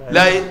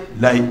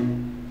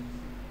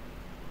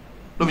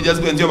ló fi jẹ́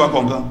sí pé ntí ọba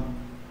kọ̀ọ̀kan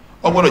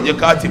ó gbọ́dọ̀ jẹ́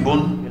katibun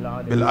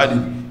bil adl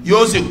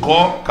yóò sì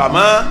kọ́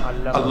kama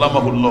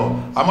allamahullah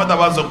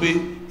amátàbá sọ pé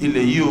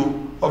ilẹ̀ yìí o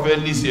ọfẹ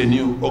líìsì ẹni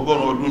o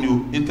 100 ọdún ni o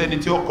nítẹni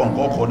tí ó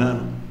kọ̀ǹkọ̀ kọ̀ náà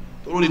nù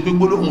tó lórí pé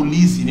gbólóhùn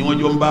líìsì ni wọ́n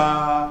jọ ń bá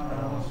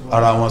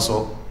ara wọn sọ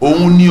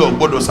òun ní ó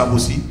gbọ́dọ̀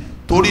ṣàbòsí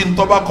torí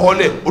ntọ́ba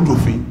kọ́ọ́lẹ̀ ó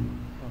dòfin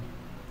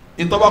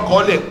ntọ́ba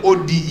kọ́ọ́lẹ̀ ó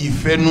di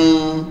ìfẹ́nu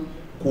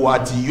kò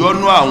àti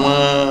yọnu àwọn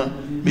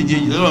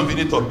méjèèjì lọ́nà fi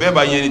ní tọ̀ bẹ́ẹ̀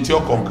bá yẹn ẹni tí ó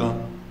kọ̀ǹkan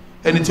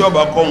ẹni tí ó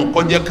bá kọ́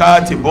nǹkan jẹ́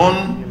katibun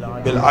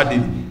bil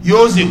adl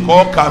yóò sì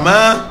kọ́ kama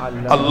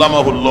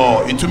allamahullah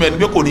ìtumọ̀ ẹni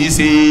pé kò ní í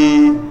ṣe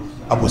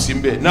àbòsí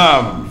mbẹ náà.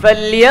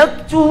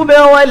 فليكتب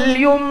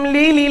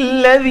وليملل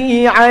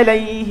الذي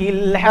عليه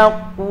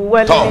الحق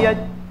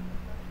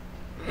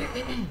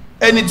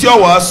ẹni tí ó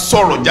wá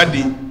sọ̀rọ̀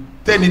jáde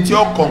tẹ́ni tí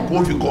ó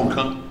kọ̀ǹkó fi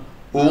kọ̀ǹkan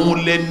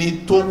òun lẹni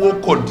tó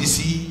wọ́kọ̀ dí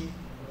sí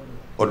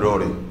ọ̀dọ̀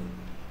rẹ̀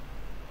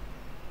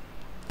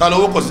ta ló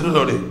wọ́kọ̀ sí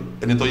ọ̀dọ̀ rẹ̀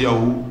ẹni tó yá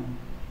owó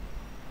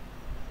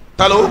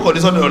ta ló wọ́kọ̀ dí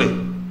sọ́dọ̀ rẹ̀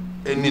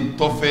ẹni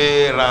tó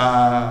fẹ́ ra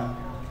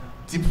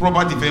tí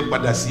property fẹ́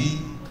padà sí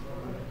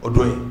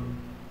ọ̀dọ̀ ẹ̀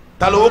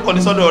ta ló wọ́kọ̀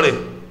ní sọ́dọ̀ rẹ̀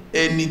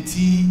ẹni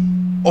tí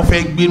ó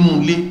fẹ́ gbénú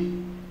lé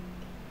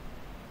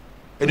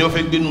ẹni ó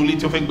fẹ́ gbénú lé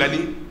tí ó fẹ́ gbalé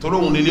tọ́rọ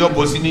òun lè lé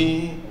ọ̀bọ̀ sí ní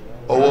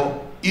ọwọ́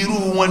irú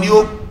wọn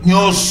ni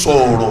ó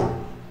sọ̀rọ̀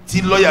tí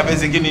lọ́ọ̀yà fẹ́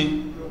ṣe kíni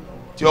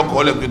tí ó kọ́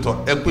ọ́ lẹ́pẹ̀tọ̀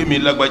ẹ pé mi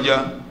lágbájá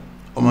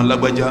ọmọ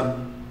lágbájá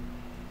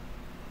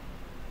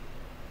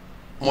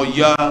mo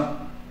yá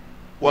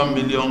 1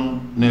 million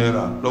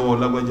naira lọ́wọ́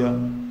lágbájá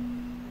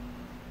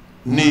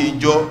ní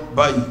ìjọ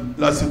báyìí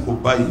lásìkò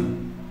báyìí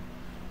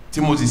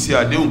tí mo sì ṣe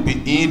àdéhùn pé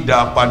ń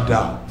dá padà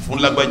fún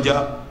lágbájá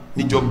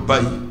níjọ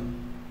báyìí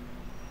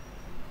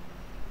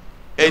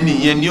ẹni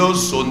yẹn ni ó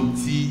sọ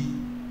ti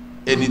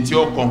ẹni tí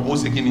ó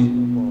compose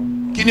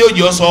kíni ó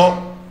jẹ́ sọ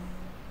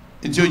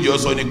tí ó jẹ́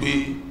sọ ni pé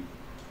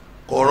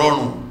kò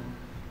rọrùn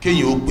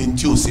kéèyàn ó gbé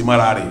tí ó ṣe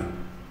mára rẹ̀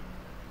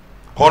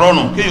kò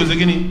rọrùn kéèyàn ó ṣe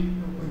kíni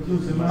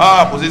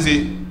kò ṣe ṣe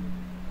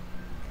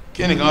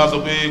kí ẹnìkan wá sọ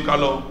pé ká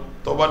lọ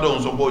tọba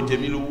dọ̀hún sọ pé ó jẹ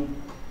mí lówó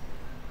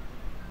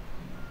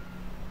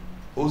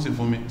ó sì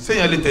fún mi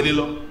sẹ́yìn lè tẹ̀lé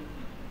lọ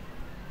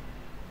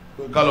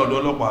ká lọ ọ̀dọ̀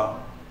ọlọ́pàá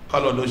ká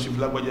lọ ọ̀dọ̀ ṣífù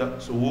lágbájá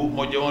ṣòwò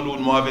mọ jẹ wọn lówó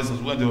ni mo wá fẹ́ sọ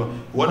ṣùgbọ́n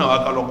ìwọ náà wá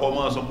ká lọ kọ́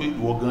ọ sọ pé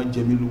ìwọ gan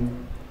jẹ mí lówó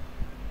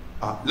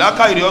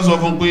lákàìrí ọ sọ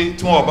fún pé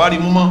tí wọn ò bá rí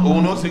mú mọ́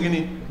òun ni ó ṣe kí ni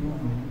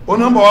ó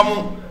ní wọn bọ̀ wá mú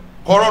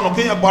kò rọrùn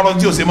kéèyàn parọ́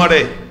tí ò ṣe má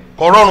rẹ̀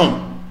kò rọrùn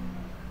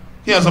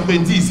kéèyàn sọ pé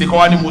ní tí ì ṣe kọ́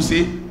wá ní mo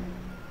ṣe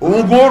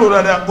òun gbọ́ òrò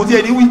dáadáa kò tí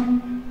ẹ̀ ní wí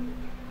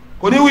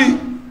kò ní wí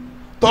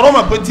tọrọ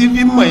mà pé tí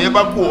bí mọ̀ yẹn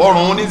bá kó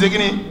ọrùn òun ní ṣe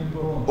kíni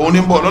òun ní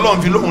bọ̀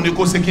lọ́lọ́run fi lóhun ní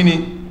kó ṣe kíni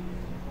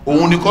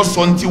òun ní kó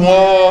sọ tí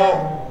wọ́n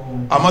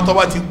àmọ́ tó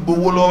bá ti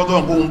gbowó lọ́wọ́ tó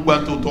wọn kó ń gba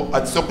tó tọ́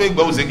àti sọ pé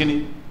ìgbà ó ṣe kíni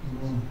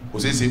kò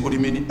ṣe é ṣe ó di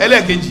méjì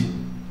ẹlẹ́ẹ̀kejì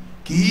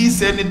kì í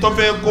ṣẹni tó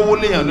fẹ́ kówó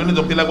léèyàn lónìí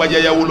tó pé lágbájá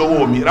yáwó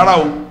lọ́wọ́ mi rárá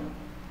o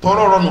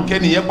tọrọ rọrùn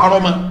kẹ́ni yẹn parọ́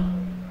mọ́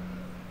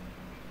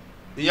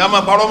ìyá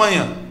máa parọ́ mọ́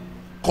yàn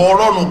kọ́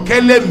rọrùn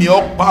kẹ́lẹ́mì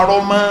ọ́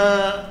parọ́ mọ́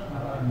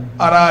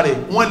ara rẹ̀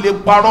wọ́n lè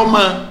parọ́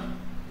mọ́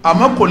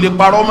àmọ́ kò lè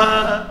parọ́ mọ́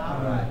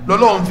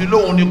lọ́lọ́run fi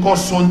lóhun ní kọ́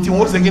sọ tí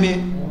wọ́n ṣe kí ni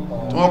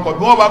tí wọ́n kọ́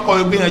bí wọ́n bá kọ́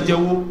ẹgbẹ́ yẹn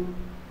jẹ́wó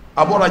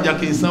abọ́rajà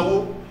kì í sanwó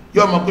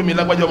yóò mọ̀ pé mi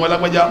lágbájá ọmọ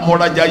lágbájá mọ́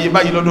rajà yé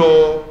báyìí lọ́dọ̀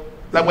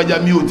lágbájá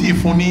mi ò tí ì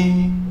fún ní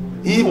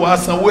ìwà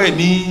sanwó ẹ̀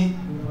ní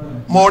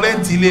mọ́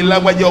rẹ́ǹtì ilé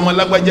lágbájá ọmọ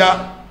lágbájá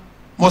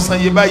mọ́ san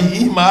yé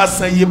báyìí máa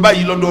san yé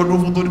báyìí lọ́dọọdún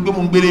fún torí pé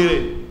mo ń gbélé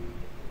rẹ̀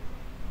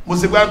mo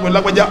ṣe gbàgbé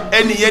lágbájá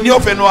ẹni yẹn ní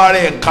ọ̀fẹ́ nu ara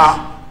ẹ̀ ká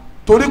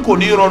torí kò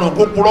ní rọrùn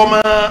kó purọ́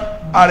mọ́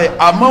ara ẹ̀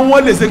àmọ́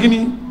wọ́n lè ṣe kí ni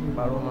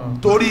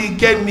torí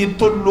kẹ́ni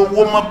tó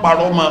lówó má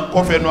parọ́ mọ́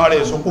kọ́fẹ́ nu ara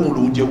ẹ̀ sọ kóhun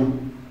lòún jẹ́wọ́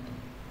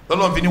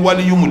lọ́lọ́run fi ní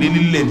wálé yóò mú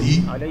lélẹ̀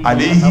yìí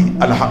àléhì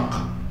alhaq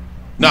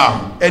náà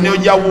ẹni ó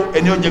yáwó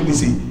ẹni ó jẹ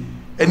gbèsè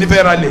ẹni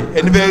fẹ́ ralẹ̀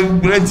ẹni fẹ́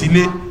rẹ́ǹtì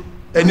ilé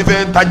ẹni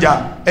fẹ́ tajà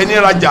ẹni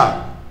rajà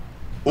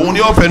òun ni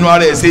ó fẹ́ nu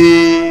ara ẹ̀ ṣe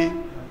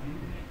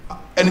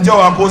ẹni tí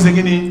wọ́n wá kó ṣe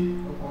kí ni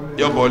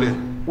yọ bọ́ọ̀lẹ̀.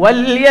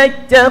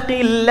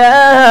 wàlíyàtàkìlá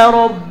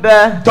rọ̀bà.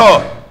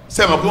 tọ́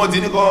sẹ́wọ̀n pé wọ́n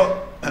ti ní kọ́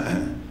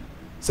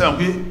sẹ́wọ̀n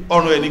pé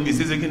ọrùn ẹ̀ ní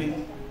gbèsè ṣe kí ni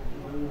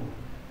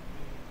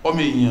ọmọ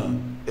èèyàn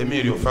ẹ̀mí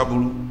rẹ̀ ọ̀fà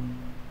burú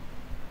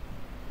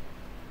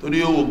torí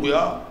yóò wò pé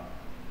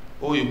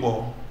ó yìí pọ̀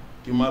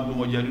kí n máa gbé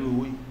mọ̀jà rí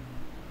owó yìí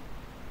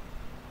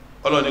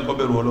ọlọ́run ní kó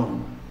bẹ̀rù ọlọ́run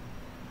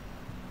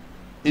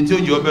ní tí ó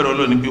jẹ́ ọbẹ̀rù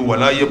ọlọ́run ní pé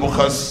wala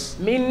yabkhas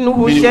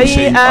minhu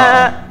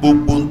shay'an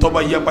gbogbo ń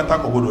tọ́ba yá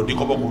pátákó gbọdọ̀ ní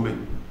kọ́bọ̀kún bẹ́ẹ̀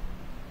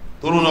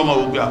torí náà máa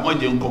wò pé àmọ́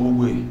jẹ́ nǹkan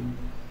gbogbo ẹ̀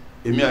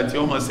èmi àti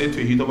ọmọ sẹ́tù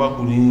èyí tọ́ba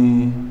kù ní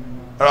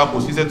ara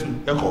kò sí sẹ́tù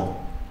ẹ̀kọ́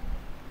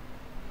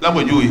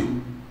lápèjúwe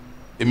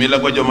èmi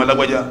lágbájá ọmọ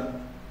lágbájá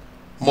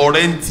mọ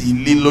rẹ́ǹtì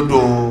ilé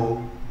lọ́dọ̀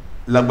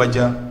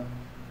lágbájá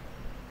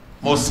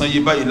mọ san yé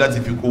báyìí láti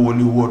fi kó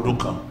wọlé owó ọdún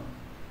kan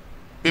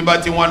bí bá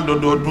ti wá ń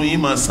dọdọọdún yìí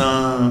máa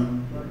san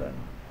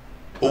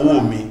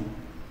owó mi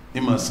ní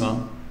máa san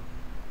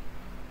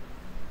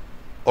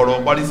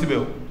ọ̀rọ̀ parí síbẹ̀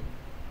o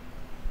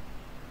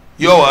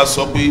yóò wá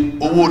sọ pé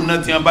owó náà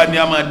tí wọ́n bá ní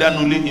a máa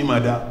dánú lé ní máa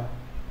dá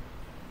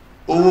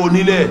owó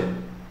onílẹ̀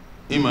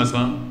ní máa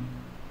san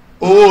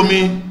owó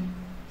mi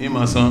ní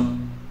máa san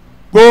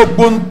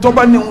gbogbo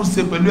ntọ́ba ní ń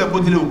ṣe pẹ̀lú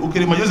ẹ̀kọ́ tilẹ̀ òkú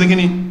kéré ma yóò ṣe kí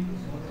ni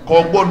kò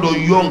gbọ́dọ̀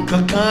yọ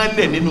nǹkan kan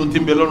lẹ̀ nínú tí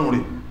ń bẹ lọ́rùn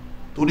rẹ̀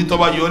torí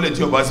tọ́ba yọ ọ́lẹ̀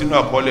tí ó bá sínú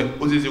àkọọ́lẹ̀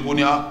ó ṣe é ṣe kó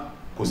ní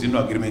kò sínú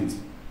agreement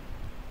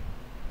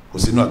kò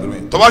sínú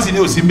agreement tọ́ba sì ní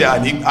òsín bẹ̀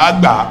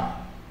àgbà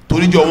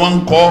torí jọ wọ́n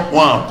ń kọ́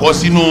wọn kọ́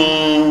sínú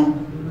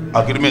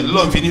agreement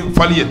lọ́n fi ní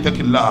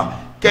falyattaqillah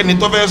kẹ́ni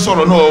tó fẹ́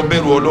sọ̀rọ̀ náà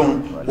bẹ̀rù ọlọ́run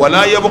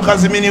wala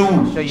yabkhas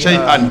minhu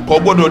shay'an kò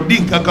gbọ́dọ̀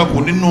dín kankan kù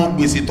nínú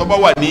gbèsè tọ́ba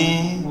wà ní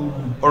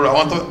ọ̀rọ̀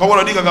àwọn tó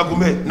kọ́kọ́rọ̀ ní kankan kún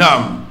bẹ́ẹ̀ náà.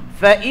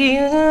 فإن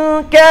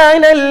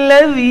كان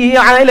الذي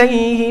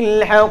عليه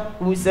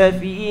الحق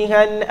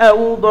سفيها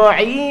أو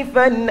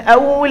ضعيفا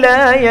أو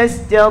لا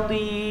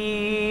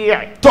يستطيع.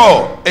 tọ́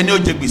ẹni ó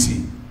jẹ gbèsè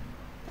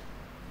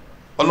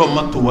Ọlọ́run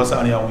máa tó wá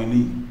sáárín àwọn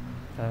ilé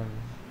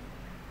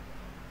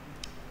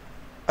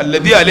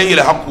الذي عليه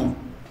الحق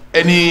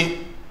ẹni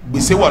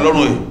gbèsè wà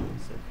lọ́rùn ẹ̀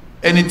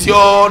ẹni tí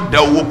ó dá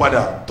owó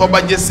padà tó bá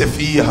jẹ́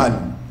safihan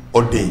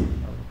ọ̀dẹ̀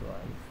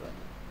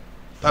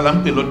tala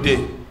ń pè lọ́dẹ̀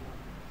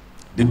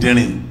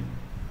dídìrín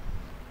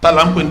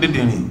tala ń pè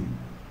dídìrín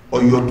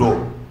ọ̀yọ̀dọ̀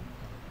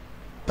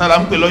tala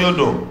ń pè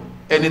lọ́yọ̀dọ̀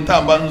ẹni tá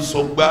a bá ń sọ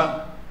gbá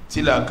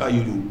tí làákà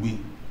yìí rè gbé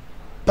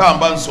tá a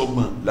bá ń sọ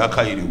gbọ̀n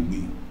làákà yìí rè gbé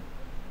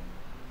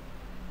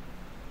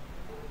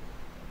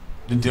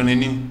dídìrín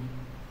ní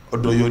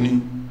ọ̀dọ̀yọ̀ ní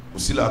kò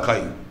sí làákà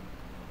yìí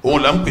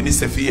òun là ń pè ní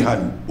safihan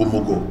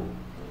òmùgọ̀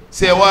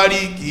ṣé ẹ wá rí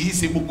kì í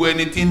ṣe gbogbo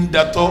ẹni tí ń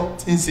datọ́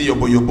tí ń ṣe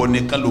yọ̀bọ̀yọ̀bọ̀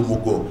nìkan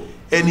lòmùgọ̀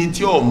ẹni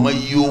tí ó mọ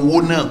iye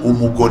owó náà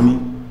òmùgọ̀ ni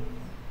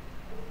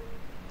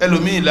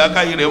ẹlòmíì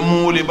làákàyè rẹ̀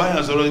mú ó lè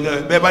báyàn sọ̀rọ̀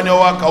bẹ́ẹ̀ bá ní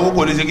ọwọ́ akáwó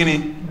kò lè ṣe kí ni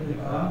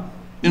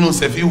nínú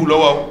sẹ̀fíhù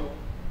lọ́wọ́ o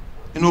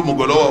nínú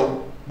òmùgọ̀ lọ́wọ́ o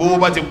gbówó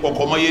bá ti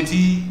pọ̀kọ̀ mọ́ iye tí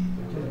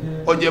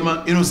ọjẹ́ mọ́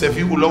nínú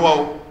sẹ̀fíhù lọ́wọ́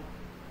o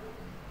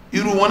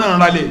irú wọn náà ń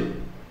ralẹ̀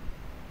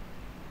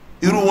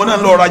irú wọn náà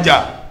ń lọ rajà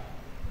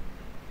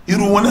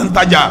irú wọn náà ń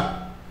tajà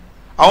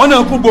àwọn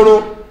náà kú gbòòrò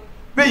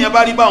bẹ́ẹ̀ yẹn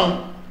bá rí báwọn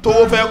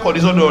tówó fẹ́ kọ̀ ní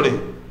sọ́dọ̀ rẹ̀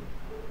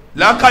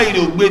làákàyè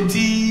rẹ̀ ò gbé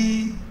tí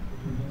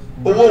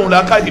owó òun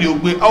làákàyè rẹ̀ ò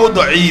gbé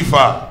áwòdọ̀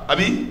ìfà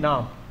àbí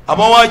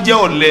àbọ̀ wá jẹ́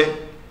ọ̀lẹ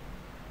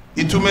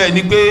ìtumọ̀ ẹ̀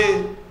ni pé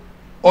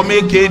ọmọ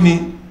èké ni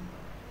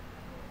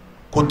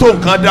kò tó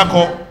nǹkan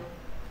dákọ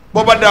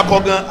bọ́ bá dákọ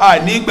gan a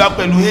ní gbà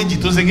pẹ̀lú èjì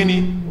tó ṣe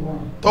kíni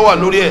tó wà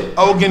lórí ẹ̀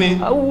àwọn kíni.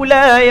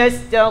 awla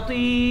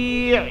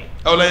yastati'.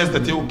 awla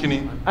yastati' kíni.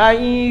 an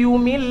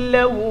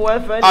yumillahu wa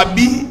fal.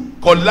 àbí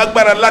kò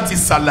lágbára láti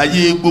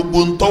ṣàlàyé gbogbo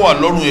ntọ́ wà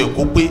lọ́rùn ẹ̀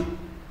kó pé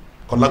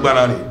kò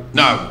lágbára rẹ̀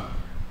náà.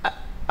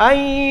 an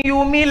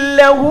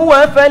yumillahu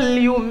wa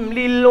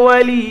falyumlil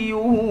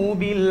waliyuhu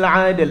bil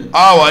 'adl.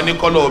 a wà ní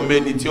kọ́lọ̀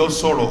mẹ́ni tí ó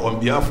sọ̀rọ̀ on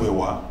behalf ẹ̀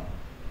wá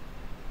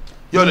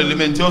yóò lè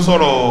lẹ́mẹ̀ tí ó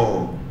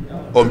sọ̀rọ̀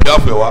on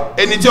behalf ẹ̀ wá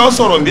ẹni tí ó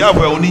sọ̀rọ̀ on behalf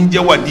ẹ̀ wọ́n ní ń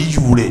jẹ́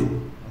wàlíyù rẹ̀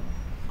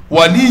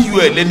wàlíyù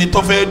ẹ̀ lẹ́ni tó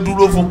fẹ́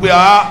dúró fún pé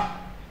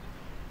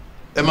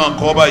ẹ máa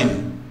kọ́ báyìí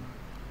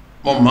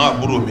mọ̀ máa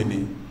àbúrò mi ni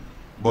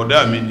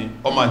bọ̀dá mi ni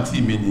ọmọ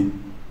àti mi ni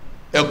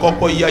ẹ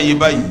kọ́kọ́ yáyé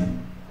báyìí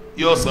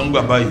yóò san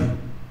gbà báyìí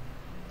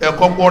ẹ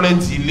kọ́kọ́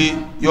rẹ́ǹtì ilé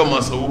yóò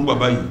máa sanwó gbà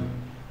báyìí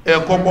ẹ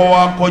kọ́kọ́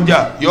wá kọjá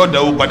yóò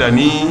dáwó padà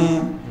ní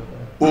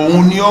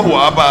òun ni ó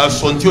wà á bá a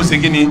sọ tí ó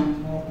ṣe kí ni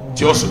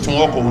tí ó sọ tí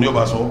wọ́n kọ̀ òun ni ó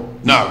bá a sọ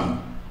náà.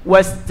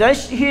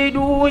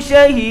 wastashhidu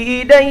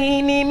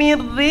shahidayni min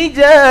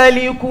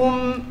rijalikum.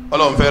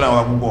 ọlọ́run fẹ́ràn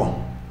wa púpọ̀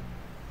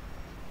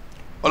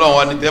ọlọ́run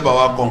wa ní tẹ́ bá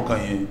wa kọ̀ nǹkan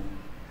yẹn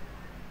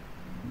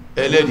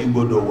ẹlẹ́rìí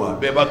gbọdọ̀ wà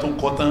bẹ́ẹ̀ bá tún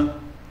kọ́ tán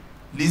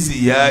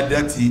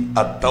liziyadati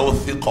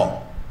at-tawthiqa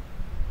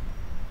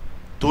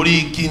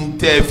torí kí n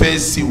tẹ́ fẹ́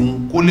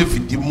sèwọ́n kó lè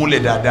fìdí múlẹ̀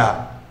dáadáa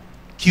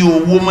kí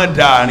owó má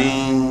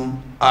dàrin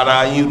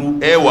ara yín rú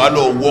ẹ wàá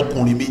lọ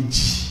wọkùnrin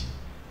méjì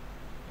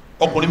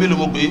ọkùnrin mélòó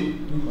mo pé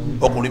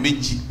ọkùnrin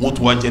méjì wọn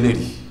tún wá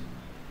jẹlẹ́rìí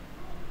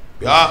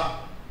yá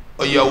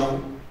ọ̀yàwó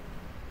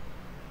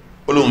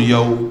olóhùn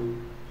yàwó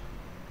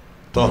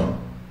tọ́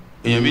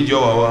èèyàn méjì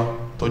ọ̀wà wa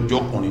tọ́jú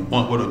ọkùnrin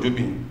wọn gbọ́dọ̀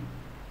jóbìnrin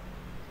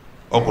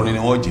ọkùnrin ni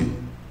wọ́n jẹ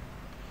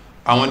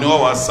àwọn ni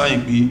wọ́n wá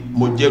sáyìn pé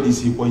mo jẹ́rìí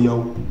sí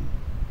ọ̀yàwó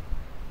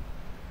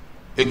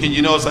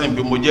èkejì náà sáyìn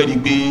pé mo jẹ́rìí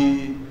pé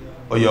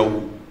ọ̀yàwó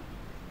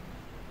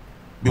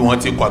bí wọ́n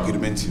ti kọ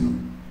agirimẹ́ntì nù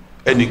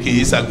ẹnì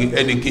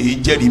kìí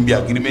jẹ́rìí bí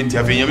agirimẹ́ntì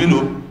àfi èèyàn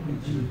mélòó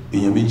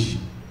èèyàn méjì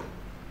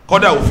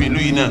kọ́dà òfin ìlú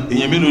yìí náà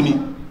èèyàn mélòó ni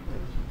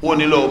wọ́n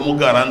ní lọ mú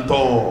garantọ́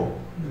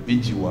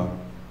méjì wá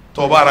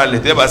tọ́ bá ara lẹ̀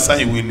tẹ́ bá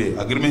sáyìn wílẹ̀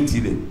agirimẹ́ntì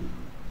lẹ̀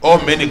ọ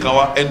mẹ́nìkan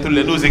wa ẹni tó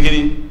lẹ̀ ní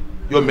òsèkínní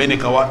yọ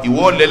mẹ́nìkan wa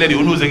ìwọ lẹ́lẹ́rìí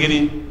ó ní òsèkínní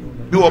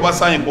bí wọ́n bá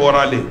sáyìn kọ́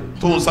ọ̀ra lẹ̀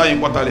tó ń sáyìn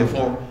kọ́ta lẹ̀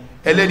fún ọ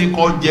ẹlẹ́rìí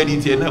kan jẹ́rìí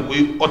tiẹ̀ náà pé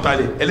ọ̀ta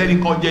lẹ̀ ẹlẹ́rìí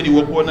kan jẹ́rìí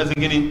wọ́pọ̀ náà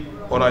òsèkínní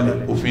ọ̀ra lẹ̀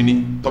òfin ni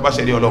tọ́ bá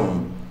ṣẹlẹ̀ ọlọ́run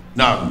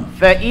náà.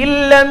 فإن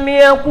لم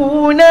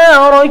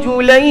يكونا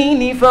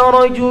رجلين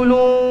فرجل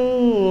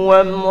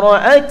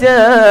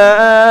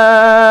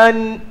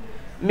وامرأتان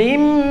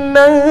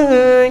ممن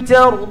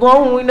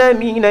ترضون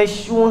من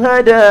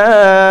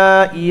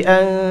الشهداء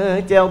أن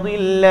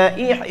تضل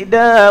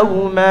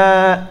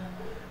إحداهما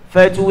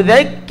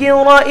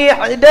فتذكر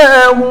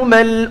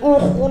إحداهما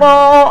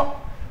الأخرى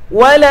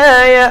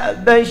ولا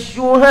يأبى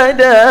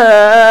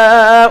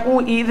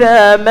الشهداء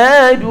إذا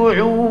ما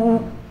دعوا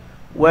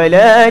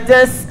ولا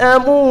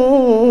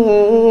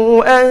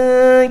تسأموا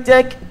أن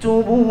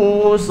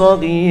تكتبوه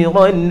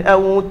صغيرا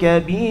أو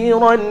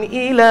كبيرا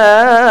إلى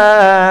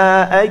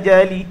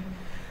أجله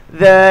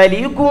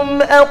ذلكم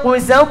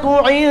أقسط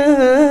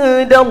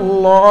عند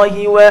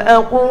الله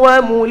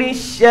وأقوم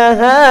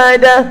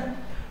للشهادة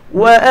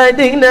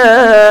وأدنى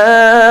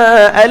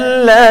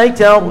ألا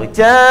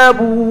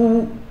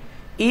ترتابوا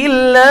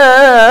إلا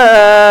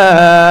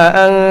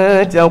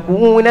أن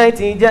تكون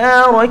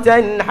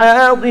تجارة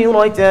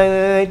حاضرة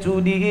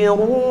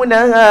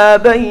تديرونها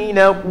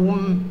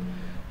بينكم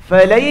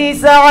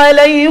فليس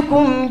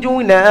عليكم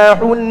جناح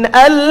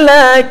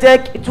ألا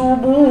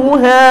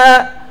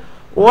تكتبوها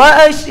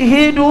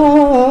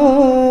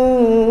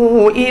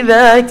وأشهدوا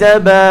إذا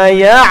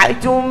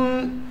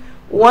تبايعتم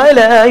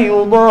ولا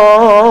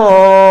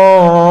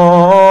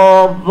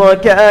يضار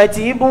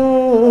كاتب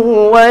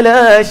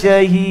ولا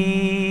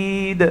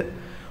شهيد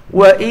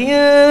وإن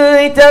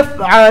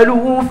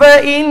تفعلوا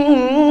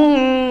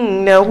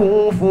فإنه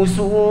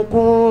فسوق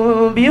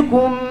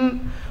بكم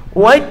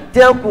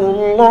واتقوا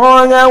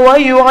الله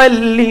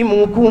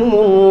ويعلمكم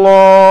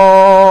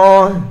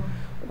الله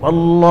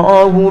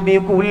والله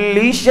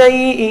بكل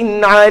شيء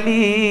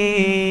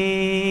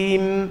عليم.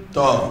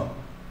 tọ́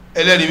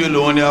ẹlẹ́rìí mi lò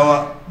wọ́n ní àwa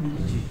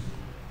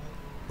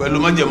pẹ̀lú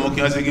májẹ̀mú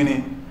kí wọ́n ṣe kí ni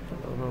kí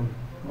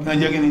wọ́n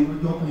jẹ́ kí ni kí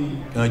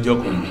wọ́n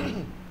jọkùn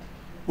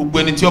gbogbo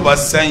ẹni tí ó bá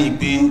sẹ́yìn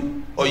pé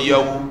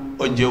ọ̀yàwó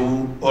ọ̀jẹ̀wó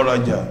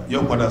ọ̀rajà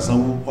yóò padà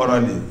sanwó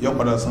ọ̀ralẹ̀ yóò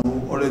padà sanwó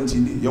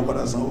ọ̀rẹ́ntìlẹ̀ yóò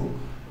padà sanwó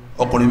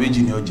ọkùnrin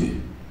méjì ni ó jẹ́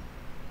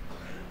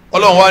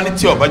ọlọ́run wa ní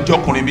tí ó bá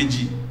jọkùnrin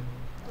méjì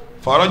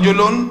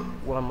farajulun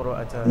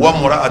wa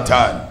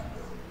mura'atan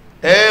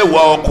ẹ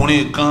wá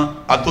ọkùnrin kan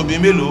àtòbí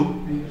mélòó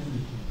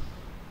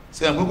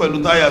sẹ́yìn pé pẹ̀lú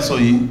táyà sọ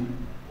yìí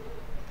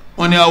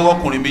wọ́n ní awọ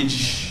ọkùnrin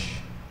méjì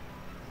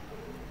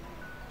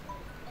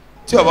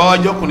tí ó bá wá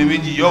jọkùnrin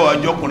méjì yóò wá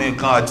jọkùnrin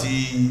kan àti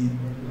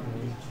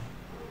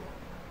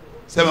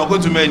sẹ́wọ̀n kó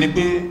túmọ̀ ẹ̀ ni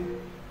pé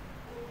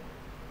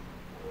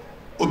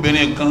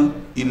obìnrin kan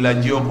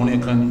ìlàjì ọkùnrin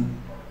kan ni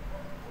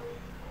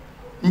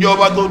njẹ́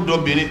ọba tó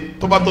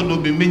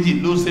dọ̀bìnrin méjì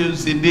ló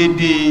ṣe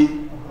déédéé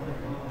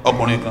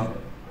ọkùnrin kan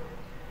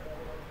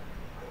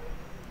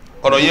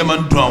ọ̀rọ̀ yẹn máa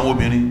ń dùn àwọn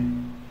obìnrin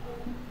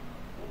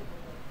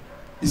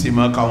ìsì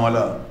máa ka wọn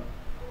la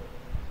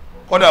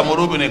kọ́dà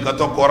àmọ́rọ́bìnrin kan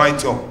tó kọ́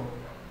ráìtọ̀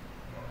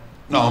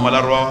ní àwọn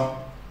ọmọlárọ́wá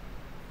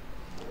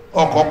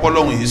ọkọ̀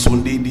ọpọlọ́hún yìí so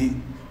déédéé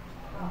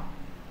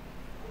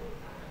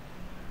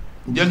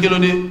ǹjẹ́ kí ló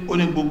dé ó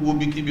ní gbogbo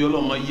bíkíbi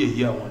ọlọ́mọ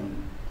yẹ̀ àwọn ni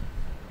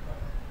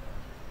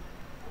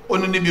ó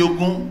ní níbi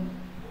ogún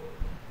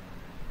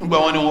nígbà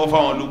wọn ni wọ́n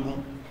fáwọn lógún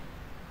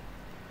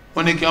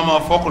wọ́n ní kí wọ́n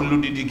máa fọ́kùnrin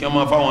lódìdí kí wọ́n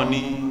máa fáwọn ní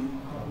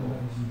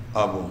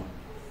àbọ̀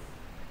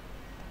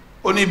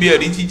ó ní ibi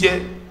ẹ̀rí jíjẹ́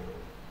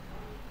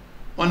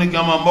wọ́n ní kí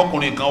wọ́n máa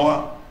mọ́kùnrin kan wá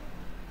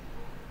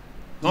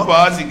wọ́n bá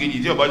wá sí kejì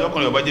tí ọba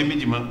jọkùnrin ọba jẹ́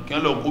méjì mọ́ kí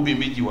wọ́n lọ kó bí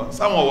méjì wá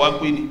sáwọn ọ̀wá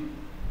pé ní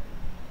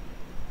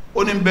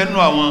ó ní bẹ́ẹ̀ nù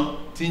àwọn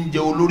tí ń jẹ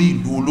olórí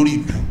ìlú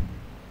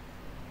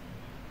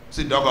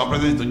sì dákọ̀ àwọn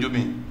president tó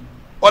jóbi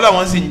wọ́n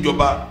làwọn sì ń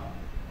jọba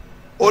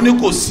ó ní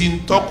kò sí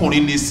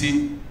tọkùnrin lè ṣe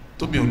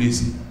tóbi ò lè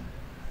ṣe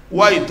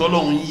wá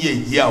ìtọ́lọ́hún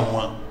yẹ̀yẹ́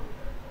àwọn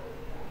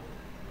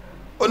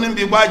ó ní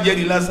bí bá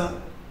jẹ́rìí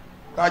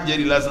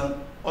lásán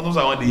wọ́n tún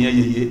sàwọn dèèyàn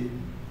yẹ̀yẹ́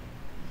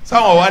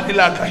sáwọn wá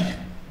nílà káyà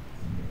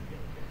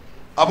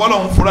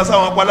abọ́lọ́hún fura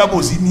sáwọn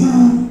pálábòsí ní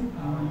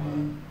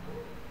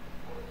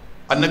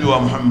Ànábì wa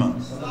Muhammad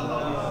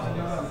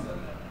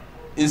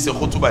ń ṣe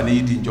kútúbà ní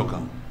yídì ìjọ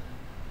kan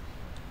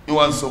ní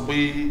wọ́n sọ pé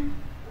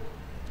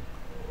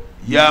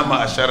yá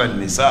ma'ashara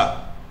nisa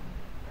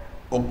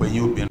ó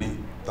pẹ̀yìn obìnrin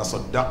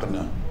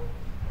tasaddaqna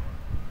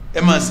ẹ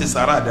máa ṣe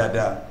sàrà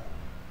dáadáa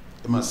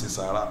ẹ máa ṣe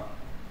sàrà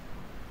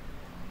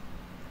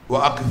wa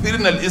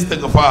akthirna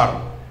al-istighfar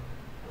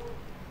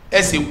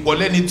ẹ sì pọ̀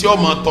lẹ́ni tí ó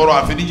máa tọrọ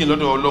àforíjì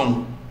lọ́dọ̀ Ọlọ́run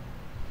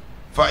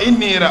fa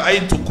inni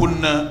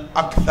ra'aytukunna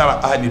akthara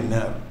ahli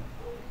an-nar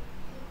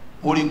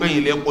mo rí pé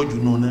ẹ̀yin lẹ pọ̀ jù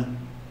nù náà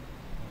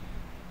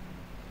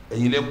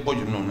ẹ̀yin lẹ pọ̀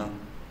jù nù náà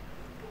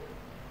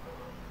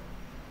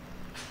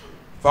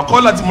fa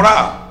qalat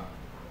imra'a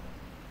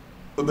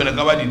obìnrin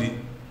kan bá dìde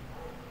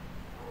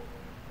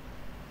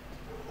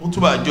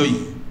kútúbà àjọ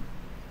yìí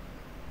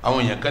àwọn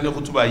èèyàn kan ní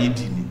kútúbà yìí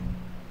dì ní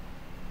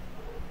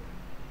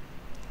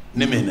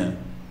nímẹ̀nà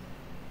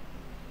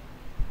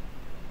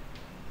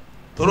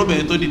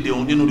tọ́rọbìnrin tó dìde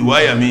òun nínú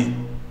ìwáyà mi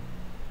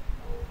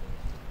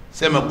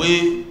sẹ́mọ̀ pé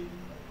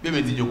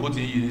bẹ́ẹ̀ ti jòkó ti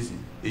yìí nísì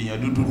èèyàn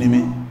dúdú ní mi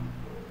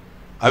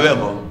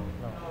abẹ́ẹ̀kọ́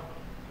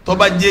tó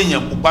bá jẹ́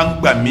èèyàn pupa ń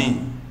gbà mí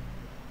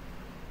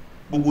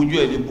gbogbo ojú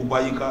ẹ̀ lè pupa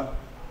yíká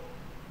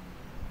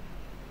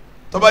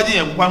tó bá jẹ́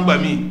èèyàn pupa ń gbà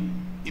mí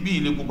ibi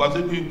ilé pupa tó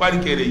bí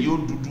páríkẹ̀ rẹ̀ yóò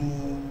dúdú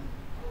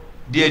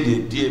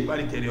díẹ̀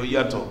páríkẹ̀ rẹ̀ ó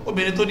yàtọ̀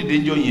obìnrin tó dìde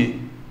jọ yẹn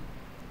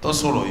tó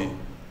sọ̀rọ̀ yẹn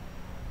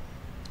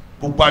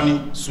pupa ni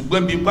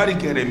ṣùgbọ́n bí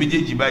páríkẹ̀ rẹ̀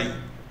méjèèjì báyìí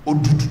ó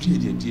dúdú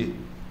díẹ̀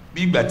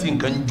bí ìgbà tí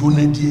nǹkan ń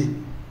jóná díẹ̀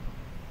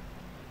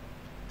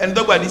ẹni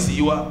tó gbà ní sí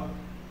yí wá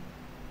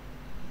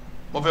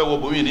mo fẹ́ wọ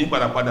bòmí ní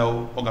padà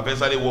o ọkà fẹ́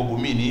sáré wọ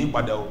bòmí ní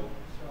padà o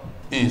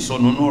ń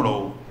sọnù nọ̀rọ̀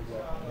o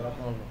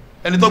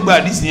ẹni tó gbà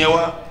ní sí yẹn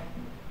wá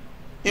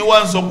ń wá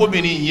ń sọ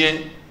kóbìnrin yẹn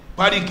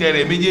páríkẹ̀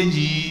rẹ̀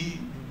méjèèjì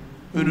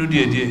dúdú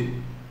díẹ̀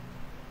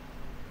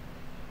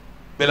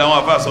bẹ́ẹ̀ làwọn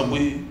afá sọ pé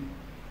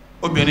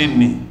obìnrin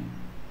ni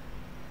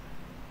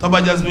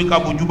tọ́ba jásí pé ká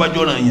bojú bá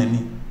jọ̀ràn yẹn ni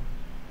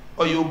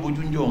ọ yóò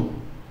bojú jọ̀ ọ́n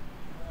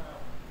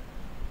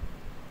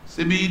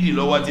ṣebí yídì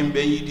lọ́wọ́ ti ń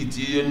bẹ yídì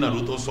tí ẹ̀ nà ló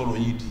tọ́ sọ̀rọ̀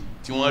yídì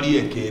tí wọ́n rí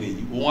ẹ̀kẹ́ rẹ̀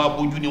yìí òun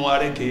abojú ni wọ́n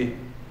arẹ́kẹ́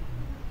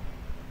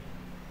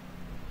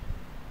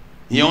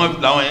ìyẹn wọn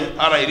làwọn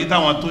ara ìrí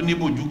táwọn tó ní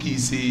bojú kì í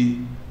ṣe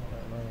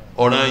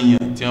ọ̀ràn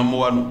yẹn tí wọ́n mú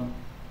wa nù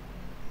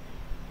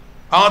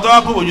àwọn tó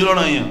wá kó bojú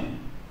lọ́ràn yẹn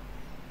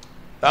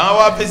làwọn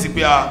wá fèsì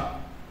pé a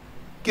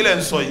kí lẹ̀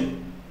ń sọ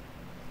yìí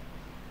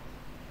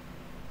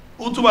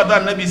útúbàtà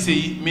nàbí ṣe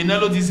yìí mìíràn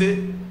ló ti ṣe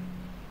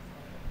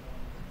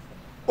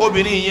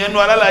obìnrin yẹn nu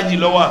alálàájì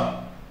lọ́wọ́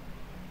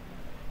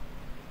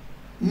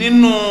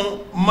nínú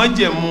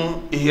májẹ̀mú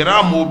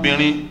ìhìrámù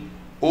obìnrin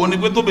òun ni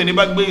pé tóbìnrin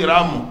bá gbé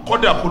ìhìrámù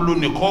kọ́dà kó ló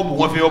nìkọ́ọ̀bù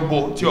wọn fẹ́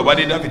bọ́ tí ó bá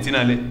dé dá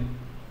fìtínà lẹ̀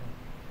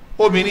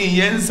obìnrin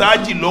yẹn ń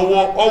sáájì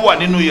lọ́wọ́ ọ wà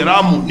nínú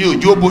ìhìrámù ní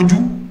òjò bójú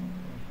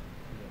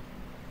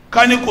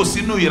ká ní kò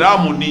sínú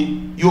ìhìrámù ni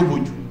yóò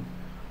bójú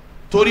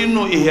torí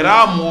nínú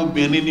ìhìrámù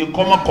obìnrin ni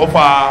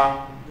kọ́mọkọ́fà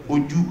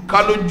ojú ká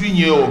lójú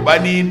yẹn ò bá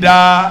ní dá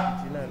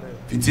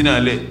fìtínà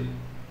lẹ̀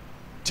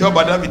tí ó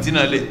bá dá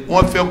fìtínà lẹ̀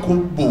wọ́n fẹ́ kó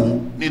bò ó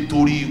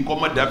nítorí kó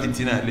má dá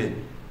fìtínà lẹ̀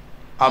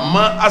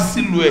àmọ́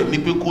asílù ẹ̀ ní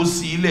pé kó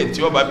sí ilẹ̀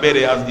tí ó bá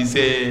bẹ̀rẹ̀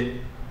iṣẹ́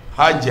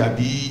hajj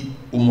àbí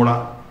umra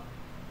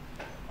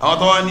àwọn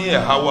tó wá ní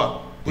ẹ̀há wà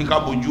pé ká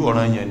bójú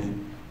ọ̀ràn yẹn ni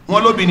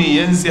wọ́n lóbìnrin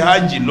yẹn ń ṣe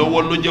hajj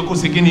lọ́wọ́ ló jẹ́ kó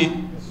ṣe kíni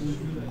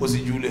kó sì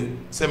júlẹ̀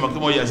sẹ́mi kí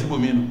wọ́n yà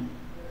síbòmí nù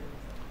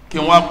kí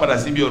wọ́n á padà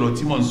síbi ọ̀rọ̀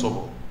tí mò ń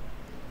sọ̀bọ̀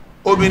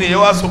obìnrin yẹn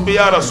wá sọ pé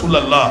ya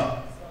Rasulallah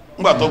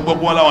ńgbà tó gbọ́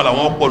pé wọ́n láwọn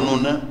làwọn pọ̀ nù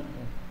náà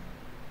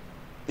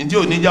ntí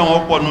ò ní já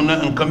wọn pọ̀ nù náà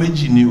nǹkan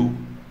méjì ni o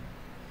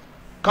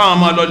káwọn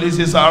máa lọ lè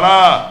ṣe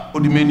sàárà ó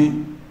di méní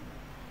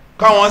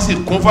káwọn sì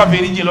kún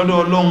fàfẹ́ríjì lọ́dọ̀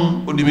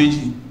Ọlọ́run ó di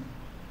méjì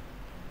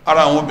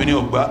ara àwọn obìnrin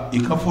ọ̀gbá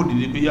ìkáfò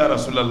dìde pé ya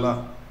Rasulullah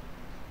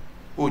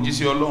ó jí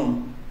sí Ọlọ́run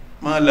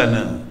ma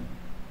lana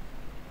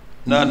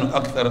nánú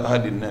akthar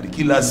ahadin nar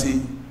kí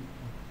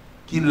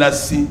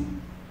lásì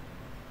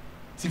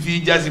tí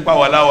fi jásí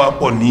pàwà láwà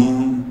pọ̀ ní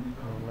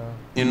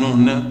inú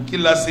náà kí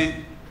lásì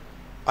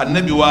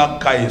Ànábì wa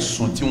ka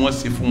ẹ̀sùn tí wọ́n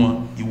ṣe fún wọn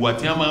ìwà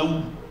tí wọ́n máa wù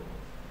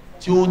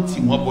tí ó tì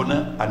wọ́n bọ̀ náà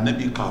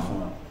Ànábì kà fún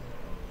wọn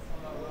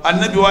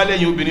Ànábì wa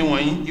lẹ́yìn obìnrin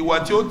wọ̀nyí ìwà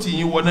tí ó tì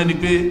yín wọ náà ni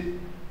pé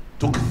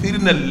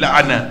tukthirna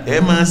la'ana ẹ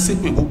máa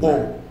ṣépè púpọ̀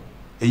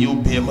ẹ̀yin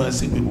obìnrin ẹ máa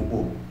ṣépè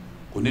púpọ̀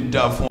kò ní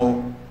dáa fún ọ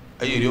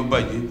ayé rẹ ó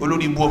bàjẹ́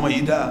olórí ibú ọmọ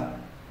yìí dáa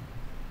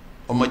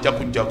ọmọ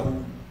jakujaku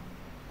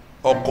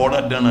ọkọ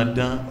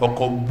rádaràdán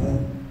ọkọ bú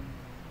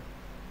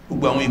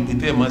gbogbo àwọn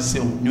ìpètè ẹ̀ máa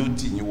ṣẹ̀wọ̀n ní ó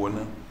tì yín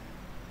wọná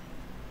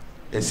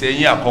ẹ̀ṣẹ̀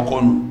yín àkọ́kọ́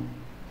nù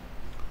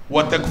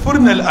wa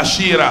takfurna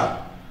al-ashira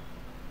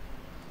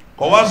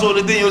kọ̀ wá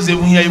sóore téyìn ó ṣe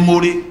fún yá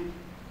imóre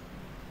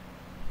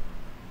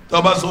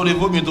tó bá sóore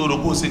fómi tó rò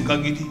kó ṣe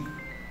nǹkan gidi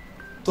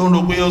tó ń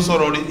rò pé yóò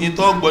sọ̀rọ̀ rí ní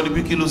tó gbọ́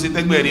níbi kí ló ṣe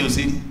tẹ́gbẹ̀ẹ́ rí ó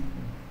ṣe rí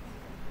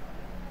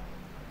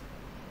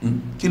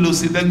kí ló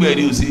ṣe tẹ́gbẹ̀ẹ́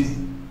rí ó ṣe rí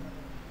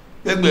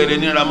tẹ́gbẹ̀ẹ́ rẹ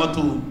ní ra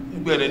mọ́tò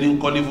tẹ́gbẹ̀ẹ́ rẹ ní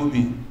kọ́lé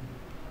fómi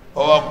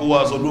ọwọ́ kó wa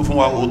sọdún fún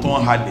wa òótọ́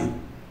ń halẹ̀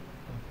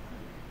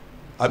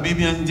àbí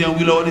bí wọ́n jẹ́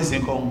wí lọ́wọ́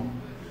nísìnyí kọ́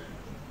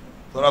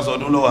tọ́ra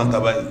sọdún lọ́wọ́ à ń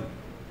tàbá yìí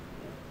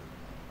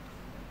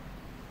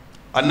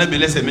Ànábì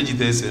lẹ́sẹ̀ méjì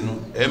tẹ́ ẹsẹ̀ nù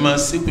ẹ máa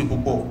ṣépè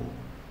púpọ̀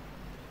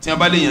tí a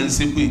bá lè yàn ń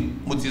ṣépè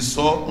mo ti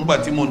sọ ńgbà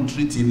tí mo ń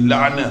tírìtì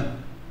lánà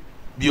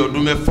bí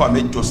ọdún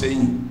 6-8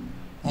 sẹ́yìn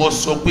mo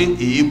sọ pé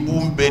èébú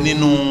ń bẹ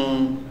nínú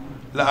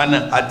lánà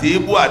àti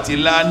èébú àti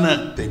lánà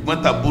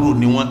tẹ̀gbọ́n-tàbúrò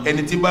ni wọ́n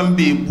ẹni tí bá ń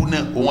bẹ èébú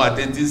náà òun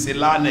àtẹ̀ntì ń ṣe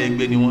lánà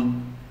ẹgbẹ́ ni wọ́n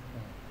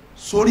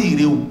sórí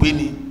ìrè òpé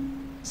ni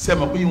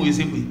sẹ́mọ̀ pé yíwọ́n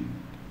ṣe pé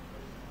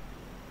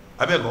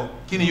abẹ́kọ̀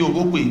kí ni yóò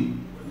bó pé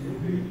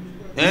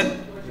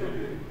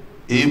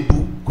èébú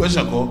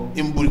question kọ́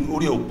ń bu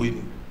orí ẹ̀ òpé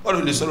ni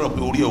ọ̀rọ̀ lè sọ̀rọ̀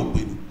pé orí ẹ̀ òpé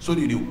ni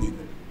sórí ìrè òpé ni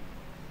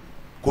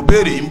kò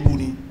béèrè ń bu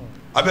ni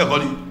abẹ́kọ̀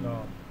ni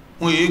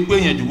wọ́n yé gbé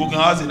yẹn jù kó kí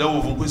wọ́n á sì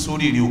dáwọ́ fún pé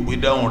sórí ìrè òpé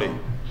dáhùn rẹ̀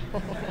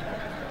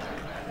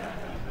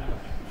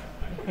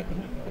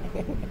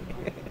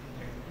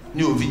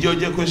ní òfin jẹ́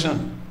ọjẹ́ question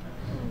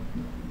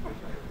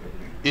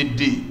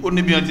èdè ó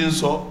níbi wọn ti ń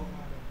sọ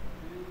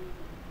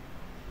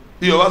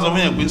bí Yorùbá sọ fún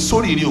yẹn pé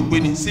sórí ìrè òpé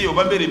ni sí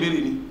Yorùbá béèrè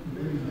ni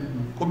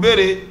kò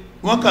béèrè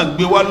wọ́n kàn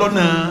gbé wá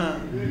lọ́nà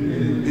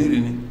béèrè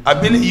ni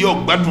abẹ́lé yìí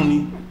ọ̀gbádùn ni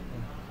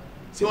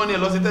tí wọ́n ní ẹ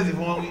lọ sí tẹ́sí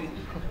fún wọn wí ni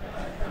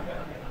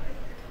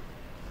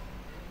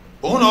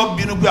òun náà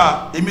bínú pé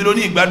èmi ló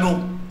ní ìgbádùn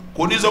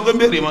kò ní sọ pé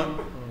béèrè mọ́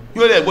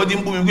yóò lè gbọ́ tí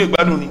ń bú mi pé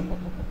ìgbádùn ni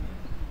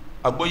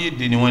agbóyè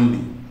dè ni wọ́n ní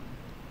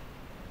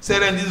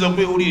sẹ́rẹ̀ ní sọ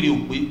pé oríire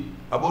òpé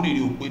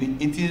abóríire òpé ni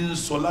ní ti ń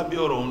sọ lábẹ́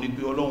ọ̀rọ̀ òun ni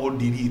pé Ọlọ́run ó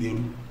dìrí rẹ̀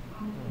rú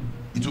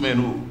ìtumọ̀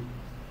ẹnu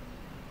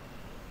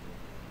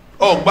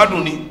o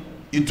gbádùn ni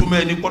ìtumọ̀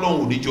ẹni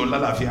pọ́lọ́run ò ní jọ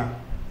lálàáfíà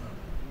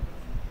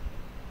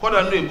kọ́dà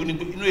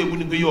inú èbú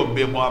ni pé yóò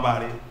bẹ mọ́ abá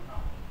rẹ̀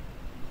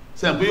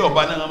sẹ́yìn pé yóò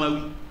bá náà máa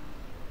wí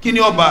kí ni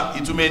ọba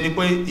ìtumọ̀ ẹni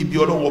pé ibi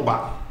Ọlọ́run ọba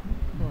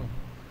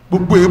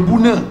gbogbo èbú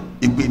náà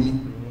ègbè ni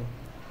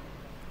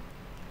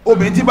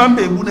obìnrin tí bá ń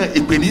bẹ èbú náà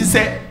ègbè ní ń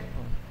sẹ́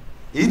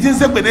èyí tí ń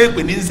sẹ́ pè ní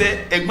ègbè ní ń sẹ́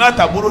ẹ̀gbọ́n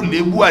àtàbúrò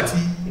lèébú àti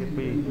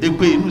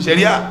ègbè inú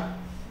sẹ́ríà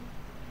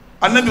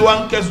Ànábì wa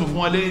ń kẹsùn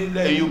fún wa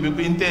lẹ́yìn yóò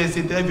pé ń tẹ́ ẹ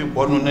ṣe tẹ́ fi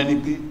pọ̀ nù náà ni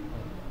pé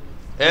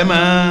ẹ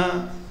máa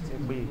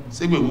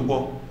ṣègbè púpọ̀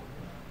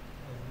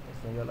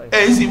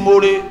ẹ̀yìn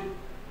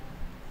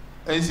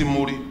sì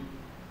mórí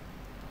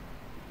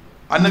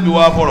Ànábì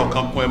wa fọ̀rọ̀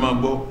kan kún ẹ máa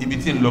gbọ́ ibi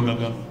tí ń lọ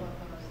gangan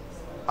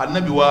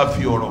Ànábì wa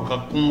fi ọ̀rọ̀ kan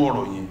kún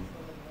ọ̀rọ̀ yẹn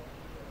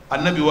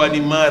Ànábì wa ni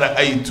mara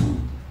aitu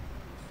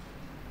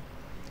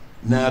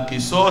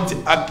nakisoti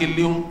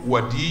akilin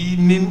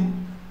wadinin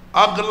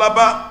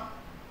aglaba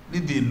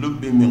lidi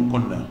lubbi min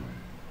kunna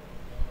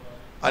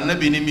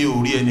Ànábì ni mi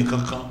ò rí ẹni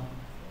kankan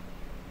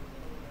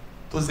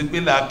tó ṣe pé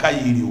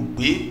làákàyè rẹ̀ ò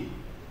pé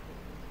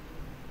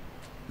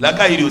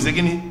làákàyè rẹ̀ ò ṣe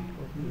kíní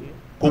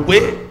kò pé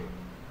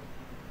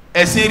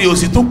ẹ̀sìn rẹ̀ ò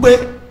sì tún pé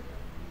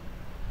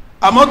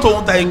àmọ́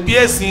tòun ta ìpé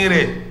ẹ̀sìn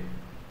rẹ̀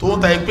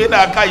tòun ta ìpé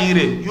làákàyè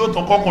rẹ̀ yóò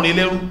tún kọkùnrin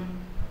lẹ́rú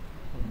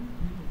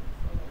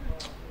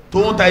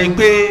tòun ta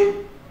ìpé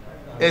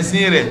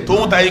ẹ̀sìn rẹ̀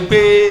tòun ta ìpé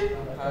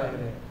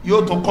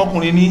yóò tún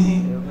kọkùnrin ní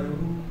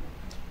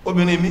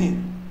obìnrin mi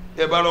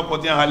ẹ bá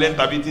rọ́pọ̀ tí a halẹ́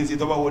tàbí tí ń ṣe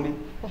tọ́bá wọlé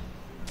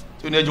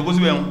tí ó ní ẹjọ́ kó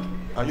síbẹ̀ ń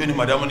àjọ ni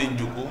màdámù ní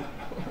ìjòkó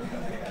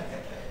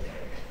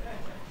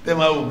tẹ́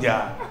máa wò gà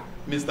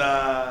Mr.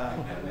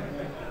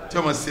 tí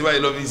ọmọ sí báyìí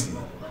lọ́fíìsì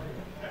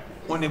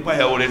wọ́n ní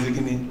páyàwó rẹ̀ sí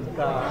kíní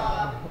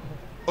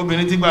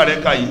obìnrin tí gbà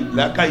rẹ̀ káyìí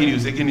làákàyè rẹ̀ ò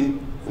sí kíní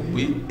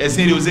òpé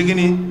ẹ̀sìn rẹ̀ ò sí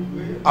kíní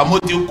àmọ́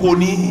ti kó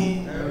ní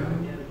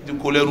ti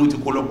kó lẹ́rú ti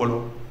kó lọ́pọlọ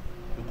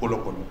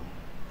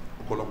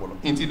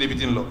ní tí débi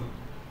ti ń lọ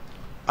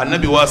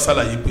Ànábì wa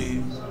sàlàyé pé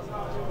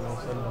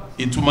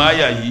ìtumọ̀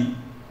àyà yìí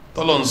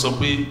tọ́lọ̀ ń sọ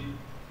pé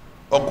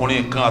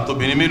ọkùnrin kan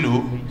àtobìnrin mélòó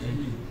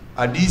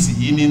àdíìsì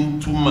yìí ní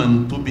túmọ̀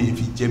tóbìnrin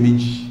fi jẹ́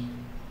méjì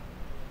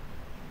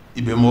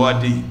ibẹ̀ mọ́ wá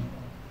dé yìí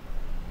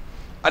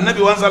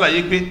Ànábì wa ń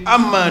ṣàlàyé pé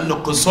amma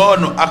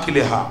nuqsanu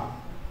akliha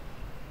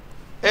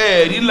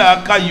ẹ̀rí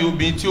làákàyè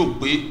obìnrin tí ó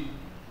pé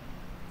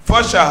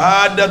fa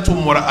shahadatu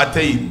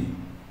mur'atayn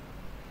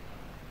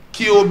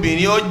kí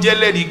obìnrin ó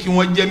jẹ́lẹ̀rí kí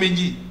wọ́n jẹ́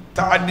méjì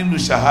ta'dilu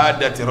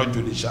shahadati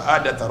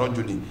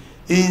rajuli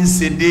ń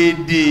ṣe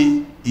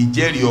déédéé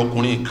ìjẹ́rìí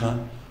ọkùnrin kan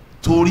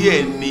torí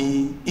ẹ̀ ní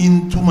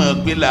ń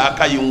túmọ̀ pé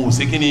làákàyè wọn ò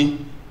ṣe kínní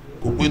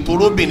kò pé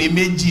torobìnrin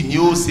méjì ni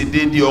ó ṣe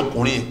déédéé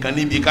ọkùnrin kan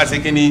níbi ká ṣe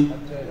kínní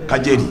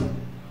kájẹ́rì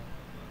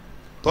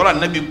tọ́ra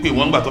Nábì pé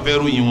wọ́n gbà tó fẹ́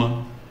ròyìn wọn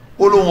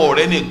ó lóun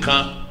ọ̀rẹ́ nìkan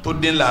tó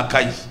dé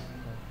làákàyè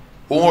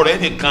òun ọ̀rẹ́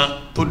nìkan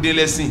tó dé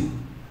lẹ́sìn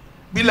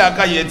bí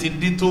làákàyè ẹ ti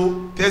dí tó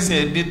tẹ́sìn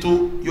ẹ dí tó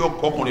yọ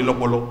ọkùnrin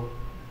lọ́pọlọ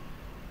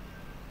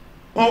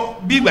wọn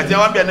bí ìgbà tí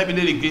wọn bí Ànábì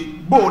lè rí pé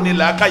bóun ni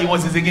làákàyè wọn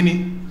ṣe ṣe kínní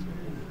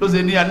ló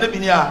ṣe ní Ànábì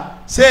ní à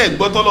ṣé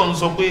ẹ̀gbọ́tọ́lọ́ ń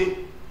sọ pé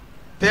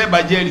tẹ́ẹ̀bà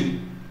jẹ́rìí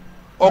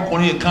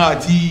ọkùnrin kan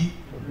àti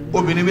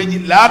obìnrin méjì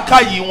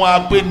làákàyè wọn a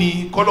pé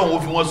ní kọ́lọ́hún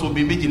fi wọ́n so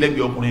obìnrin méjì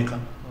lẹ́gbẹ̀ẹ́ ọkùnrin kan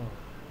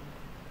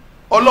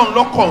Ọlọ́run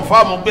ló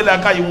kọ̀nfàmù pé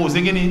làákàyè wọn ò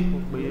ṣe kínní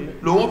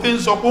lòun fi ń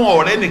sọ pé wọn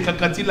ọ̀rẹ́ nìkan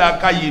kan tí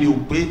làákàyè rẹ̀ ò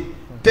pé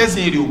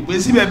tẹ́sìn rẹ̀ ò pé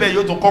síbẹ̀ bẹ́ẹ̀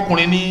yóò tún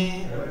kọ́kùnrin ní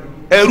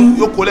ẹrú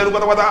yóò kó lẹ́rú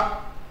pátápátá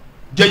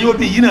jẹ́yìn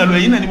òbí yìí náà lọ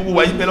ẹ̀yìn náà ní gbogbo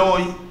wàyí bẹ́ lọ́wọ́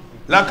yìí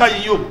làákàyè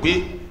yóò pé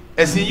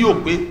ẹ̀sìn yóò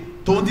pé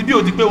tòun ti bí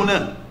ò ti pé òun náà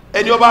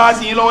ẹni ọba wá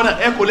sí yín lọ́wọ́ náà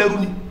ẹ kò lẹ́rú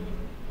ni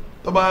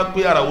tọ́ba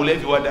pé ara wò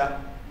lẹ́fi wá dá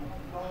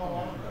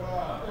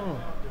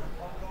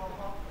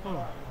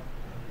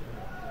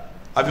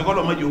àfikọ́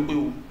lọ́mọ jẹ́ ó pé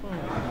o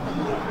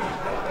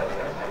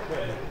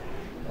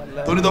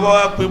torí tọ́ba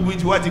wá pé bí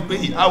wá ti pé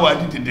yìí á wà á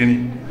dìde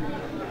dìrín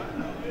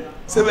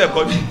sẹ́bẹ̀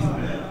kọ́ ni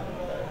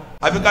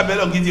àfikà bẹ́ẹ̀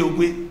lọ́n kí ti o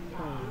pé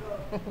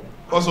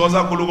kọ́sọ̀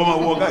ọ́sá polówó máa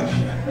wọ́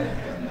káàkiri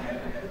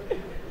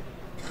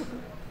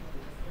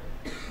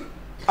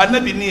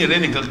Ànábì ní ìrẹ́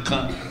nìkan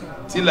kan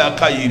tí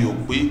làákàyè rẹ̀ ò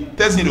pé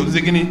tẹ́sìn rẹ̀ ò tó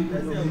ṣe kíní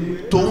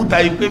tòun ta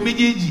ìpé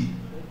méjèèjì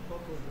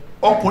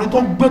ọkùnrin tó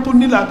gbẹ́ tó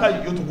ní làákàyè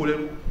yóò tó kó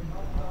lẹ́rú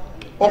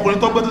ọkùnrin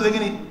tó gbẹ́ tó ṣe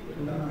kíní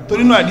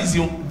torí náà àdìsí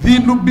wọn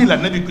dínú bí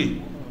l'Ànábì pé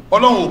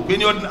Ọlọ́run ò pé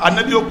ní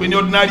Ànábì ò pé ní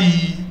ordinary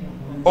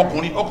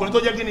ọkùnrin tó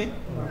jẹ́ kíní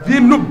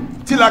dínú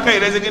tí làákàyè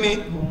rẹ̀ ṣe kíní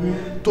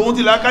tòun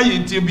tí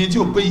làákàyè tí obìnrin tí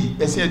ò pé yìí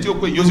ẹ̀sìn ẹ̀ tí ò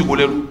pé yìí yóò sì kó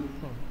lẹ́rú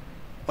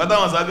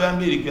pátáwọn sábẹ́ à ń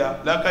béèrè pé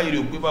làákàyè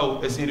rẹ̀ ò pé báwo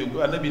ẹ̀sìn rẹ̀ ò pé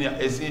Ànábì ní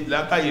ẹ̀sìn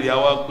làákàyè rẹ̀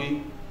àwa pé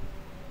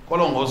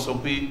kọlọ́wọ́ sọ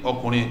pé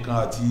ọkùnrin kan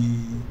àti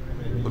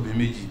obìnrin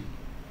méjì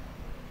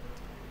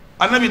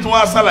Ànábì tún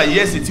wá sàlàyé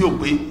ẹ̀sìn tí ó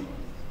pé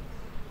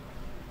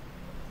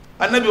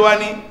Ànábì wá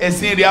ní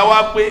ẹ̀sìn rẹ̀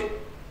àwa pé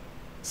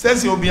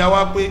sẹ́sìn obìnrin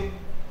àwa pé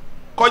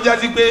kọjá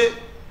sí pé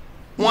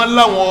wọ́n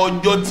láwọn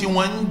ọjọ́ tí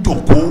wọ́n ń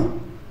jòkóó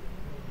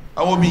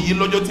àwọn obìnrin yìí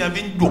lọ́jọ́ tí wọ́n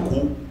fi ń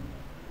jòkóó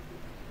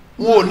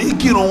wọn ò ní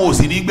kírun wọn ò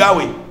sì ní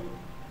gbàwẹ̀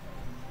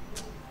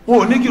wọn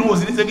ò ní kírun wọn ò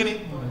sì ní ṣe kíní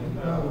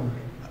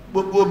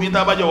gbogbo obìnrin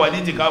tá a bá jọ wà ní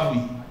ìtìkáfù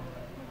yìí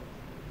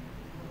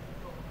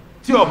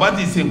tí ó bá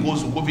ti ṣe nǹkan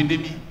oṣù kó fi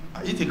débi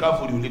ayé ti ká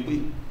forí ò lè pé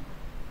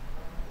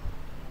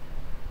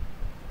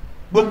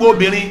gbogbo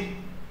obìnrin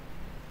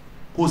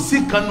kò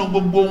sí kanú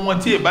gbogbo wọn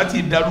tí ìbá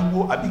ti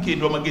darúgbó àbí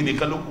kéde ọmọge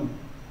nìkan ló kù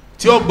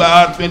tí ó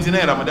gba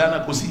 29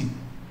 Ramadan kò sí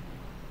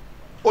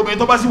obìnrin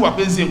tó bá sì wà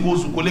pé ń ṣe nǹkan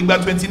oṣù kò lè gba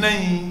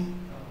 29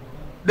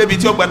 débi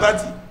tí ó gba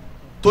 30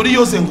 torí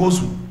yóò ṣe nǹkan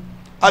oṣù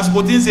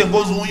àsìkò tí ń ṣe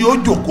nǹkan oṣù yóò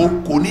jòkó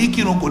kò ní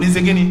kírun kò ní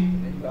ṣe kíni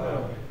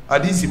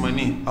àdìsí mọ̀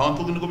ní àwọn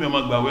tó kí ní kó mi ọmọ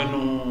gbà wẹ́nu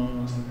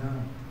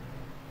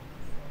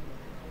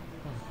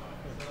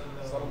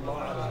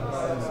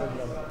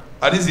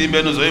àdìsí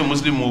bẹ́ẹ̀nu sọ yìí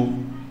Muslim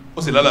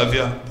ó sì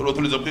lálàáfíà tó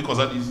lè sọ pé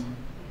kọ̀sádìsí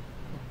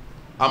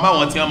àmọ́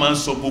àwọn tí a máa ń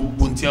sọ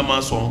gbogbo tí a máa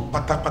ń sọ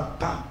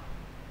pátápátá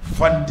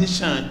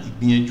foundation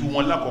ìgbìyànjú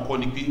wọn lákọ̀ọ́kọ́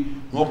ni pé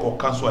wọ́n kọ́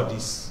cancel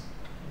àdìsí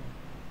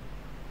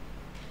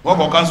wọ́n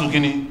kọ́ cancel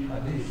kíni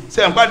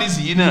sẹ́yìn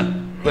pàdísì yìí náà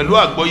pẹ̀lú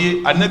àgbọ́yé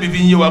Ànábì fi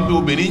ń yé wa pé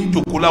obìnrin ń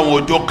jòkó láwọn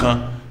ọjọ́ kan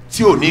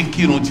tí ò ní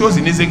kírun tí ó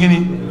sì ní ṣe kíni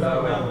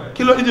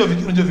kí ló ní tí ò fi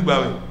kírun tí ò fi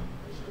gbààwẹ̀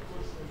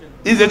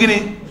ní ṣe kíni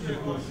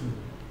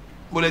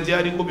bọ́lẹ̀ tí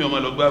a rí kóbi ọmọ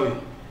lọ gbààwẹ̀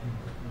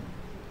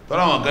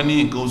tọ́lá àwọn kan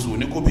ní nǹkan oṣù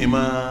ní kóbi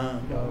máa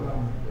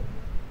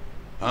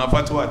àwọn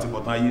fatiwa àti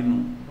pọ̀tán ayé nù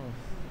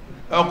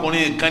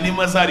ọkùnrin kan ní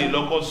mọ́sárì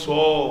lọ́kọ́ sọ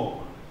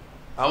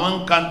àwọn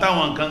nǹkan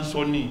táwọn nǹkan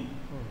sọ ní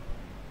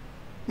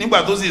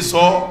nígbà tó sì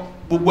sọ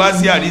gbogbo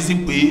Asia rí sí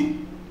pé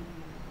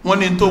wọ́n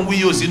ní tó ń wí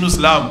yóò sínú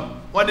Islam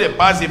wọ́n dẹ̀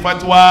pàṣẹ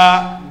fatiwa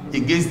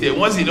against ẹ̀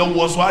wọ́n sì lọ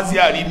wọ́ sọ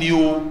Asia rí ní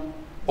o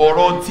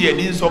ọ̀rọ̀ tiẹ̀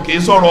ní sọ kìí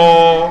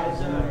sọ̀rọ̀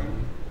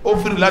ó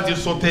fìrì láti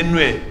sọ tẹnu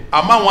ẹ̀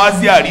àmọ́ àwọn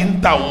Asia rí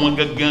ń ta wọn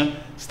gangan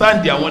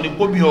stand àwọn ni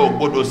kóbi ọ̀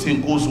gbọ́dọ̀ sí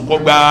nǹkan oṣù kọ́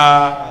gbá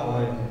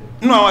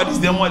nínú àwọn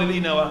àdìsí ẹ̀mú alẹ́lẹ́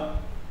yìí náà wá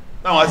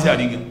láwọn Asia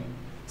rí gan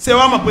ṣé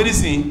wàá mọ̀ pé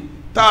nísìnyí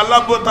tá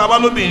a bá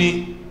lóbìnrin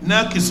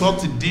náà kì sọ́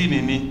ti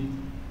dín ní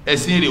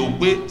ẹ̀sìn rẹ̀ ò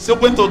pé ṣé ó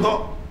pé ń tòótọ́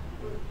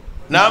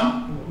náà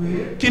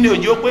kí ni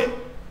òjì ó pé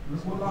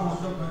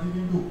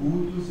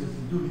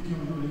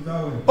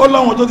ó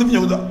láwọn ọjọ́ tí fi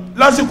yẹ̀wò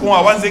lásìkò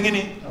àwọn ṣe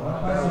kíni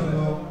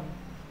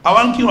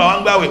àwọn kírun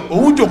àwọn gbààwẹ̀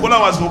òun jòkó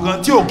láwọn àsìkò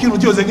kan tí ò kírun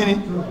tí ò ṣe kíni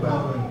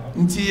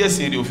ntí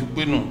ẹ̀sìn rẹ̀ ò fi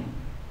pé nù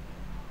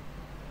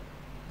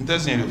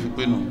ntẹ́sìn rẹ̀ ò fi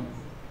pé nù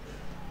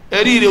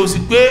ẹ̀rí rẹ̀ ò sì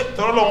pé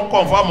tọ́lọ́lọ́hún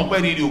kọ̀ǹfàmù pé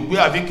ẹ̀rí rẹ̀ ò pé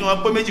àfi kí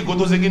wọ́n pé méjì kó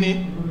tó ṣe kíni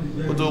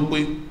kó tó pé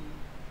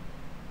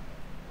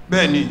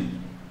bẹ́ẹ̀ ni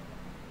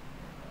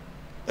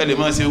ẹ lè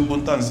máa ṣe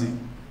ogun tàǹsì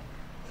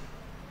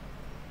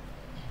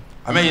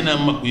àmẹ́yìn náà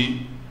mọ̀ pé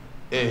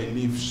ẹ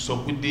lè sọ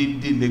pé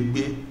déédéé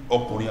lẹ́gbẹ́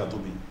ọkùnrin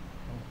àtòbí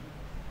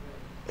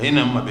ẹ̀yin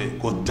náà mọ̀ bẹ́ẹ̀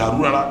kò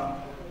dàrú rárá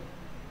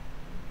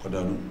kò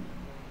dàrú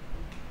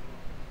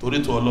torí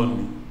tó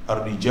ọlọ́ni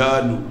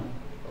àrìjálù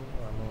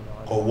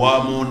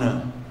qawwamuna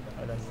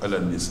ala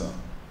nisa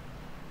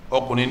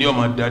ọkùnrin ni ó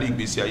máa darí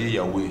ìgbésí ayé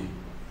ìyàwó ẹ̀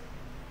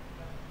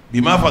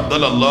bima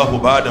faddala Allahu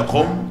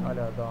ba'dakum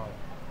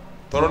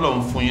tọrọ lọ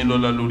ń fún yín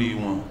lọ́lá lórí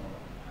wọn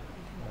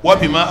wa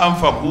bima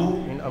anfaqu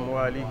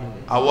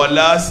àwọn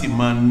láàsì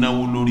máa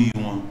náwó lórí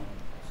wọn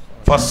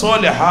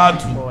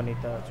fasolihatu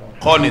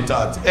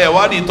qanitat ẹ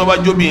wá ní tọ́ba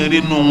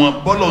jóbìnrin nù wọn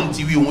bọ́lọ̀ ń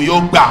ti wí wọn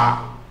yóò gbà á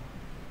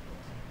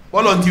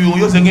bọ́lọ̀ ń ti wí wọn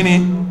yóò ṣe kí ni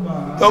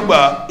yóò gbà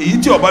á èyí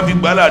tí ọba fi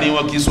gbà láàrin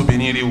wọn kì í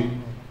sobìnrin rí o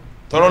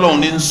tọrọ lọ́hún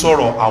ní ń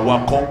sọ̀rọ̀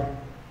àwakọ́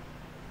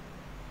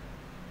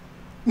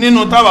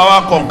nínú tábà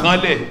wa kọ̀ọ̀kan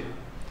lẹ̀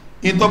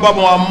ìtọ́ba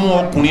wọn mú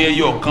ọkùnrin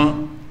ẹyọ kan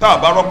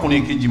táàbá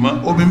rọ́kùnrin kejì mọ́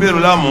obìnrin mélòó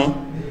láàmú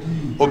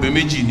obìnrin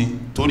méjì ni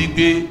torí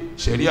pé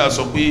ṣẹ̀ríà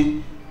sọ pé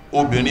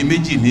obìnrin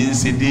méjì ní ń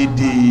ṣe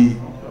déédéé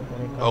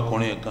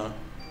ọkùnrin kan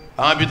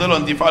àwọn ibi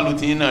tọ́lọ̀ ti fàlù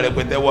tí yín náà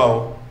rẹpẹtẹ wà ó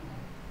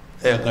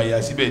ẹ̀ẹ̀kan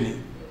ìyá síbẹ̀ ni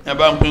ẹ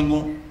bá ń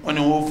pínkún wọ́n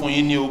ní wọ́n fún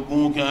yín ní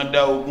ogún kí wọ́n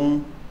dá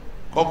ogún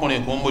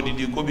kọkùnrin kan mọ́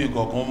didi kóbìnrin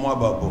kọ̀ọ̀kan mú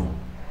àbàbọ̀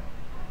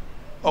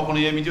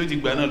ọkùnrin yẹn bí tí ó ti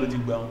gbà náà ló ti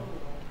gbà wọn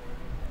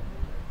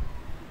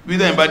bí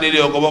dáhìn bá délé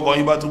ọkọ̀ bọ́kọ̀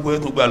yín bá tún kó ẹ̀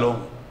tún gbà lọ́wọ́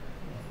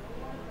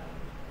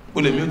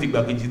ó lè mí ó ti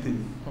gbà kejì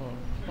tèmi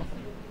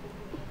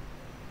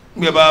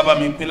gbé bá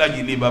mi pín lájì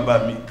ilé bàbá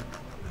mi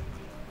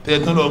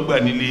tẹ́ tún lọ gbà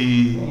nílé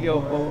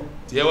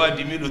tí ẹ wá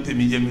di mélòó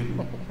tèmi jẹ́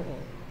mélòó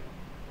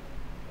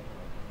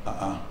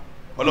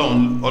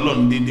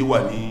ọlọ́run dédé wà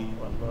ní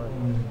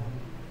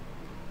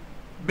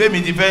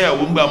bẹ́ẹ̀mi ti fẹ́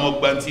yàwó ń gbà mọ́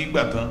gba tí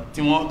gbà tán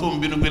tí wọ́n tó ń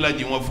bínú pé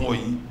lájì wọn fún ọ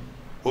yìí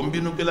ó ń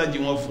bínú pé lájì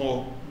wọn fún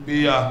ọ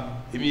bí a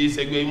èmi yìí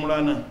sẹgbẹ́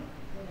Imran náà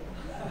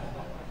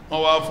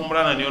wọ́n wá fún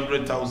Imran náà ní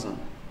 100,000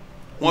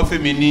 wọ́n fẹ́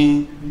mi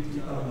ní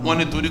wọ́n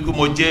ní torí pé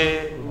mo jẹ́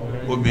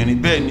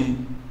obìnrin bẹ́ẹ̀ ni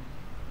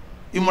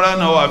Imran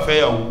náà wà fẹ́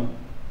yàwó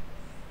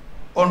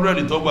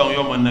 100 tó gbà wọn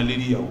yọ ọmọ náà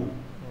lérí ìyàwó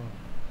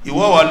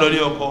ìwọ wà lọlé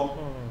ọkọ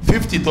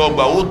 50 tó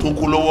gbà ó tún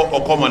kú lọ́wọ́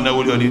ọkọ ọmọ náà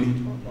wọlé ọlérí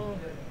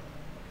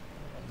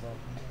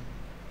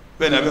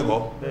bẹ́ẹ̀ ni abẹ́kọ́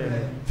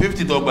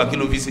 50 tó gbà kí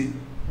ló fi ṣe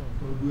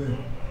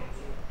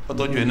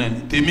ọtọ́jú ẹ̀ náà ni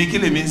tèmi kí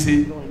lèmi ń ṣe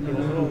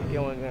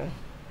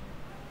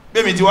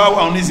bẹ́ẹ̀ mi ti wá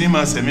wà ní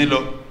sinimá sẹ̀mí lọ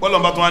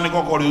bọ́lọ̀ bá tún wá ní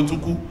kọ́kọ́ rẹ̀ ó tún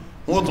kú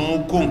wọ́n tún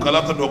kó nǹkan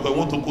látọ̀dọ̀ ọkọ̀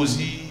wọ́n tún kó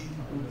sí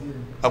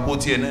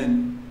àpótí ẹ̀ náà ni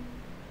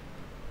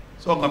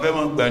sọ́ọ̀kan fẹ́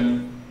mọ́ gbà ní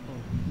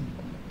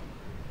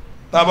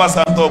tábà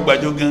sáńtọ̀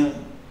gbàjọ gan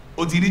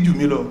ó ti rí jù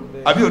mí lọ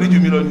àbí ò rí jù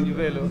mí lọ ní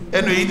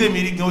ẹnu èyí tèmi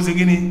rí gan ó ṣe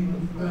kíní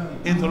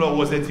nítorí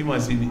lọ́wọ́sẹ́ tí mà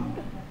sí ni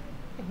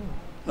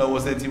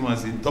lọ́wọ́sẹ́ tí mà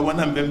sí ni tọ́mọ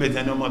náà bẹ́ẹ̀ bẹ́ẹ̀ tí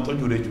a ní ọmọ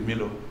tọ́jú rẹ̀ jù mí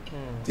lọ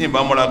tí ìbá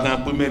mọ́ra kan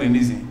pé mẹ́rin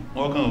nísìn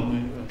wọ́n kàn ó pé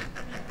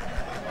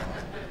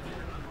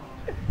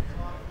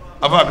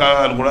afáàkà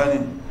Al-Qur'ani.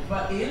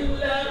 فإن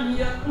لم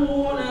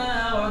يكونا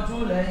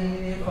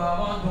رجلين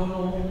فرجل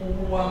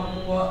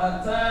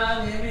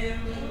وامرأتان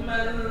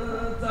ممن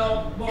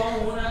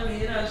ترضون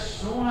من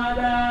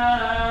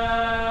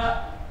الشهداء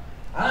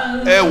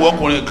ẹ wọ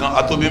ọkùnrin kan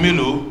àtòbí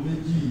mélòó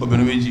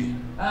obìnrin méjì.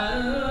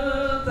 أن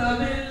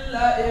تضل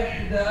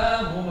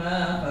إحداهما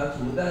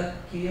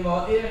فتذكر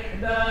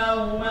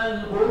إحداهما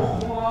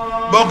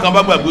الأخرى. bọ́ọ̀kan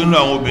bá gbàgbé nínú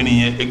àwọn obìnrin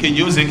yẹn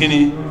èkejì ó ṣe kí ni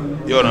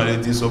yọ̀ràn lè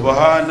ti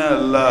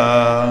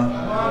subhanallah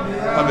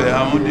wa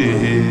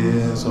bihamdihi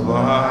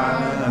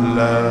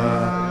subhanallah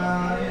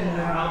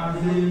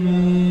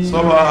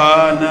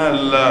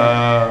subhanallah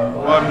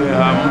wa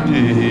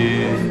bihamdihi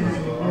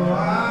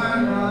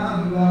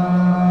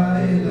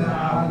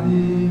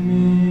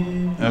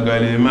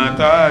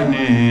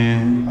kalimatani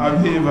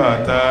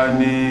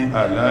habibatani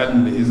ala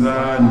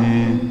lisani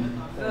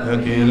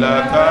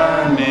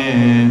yakilatani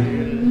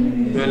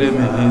bil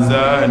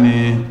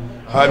mizani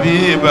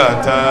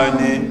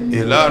habibatani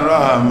ila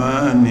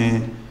rahmani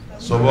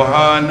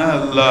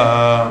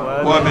subhanallah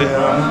wa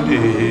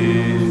bihamdihi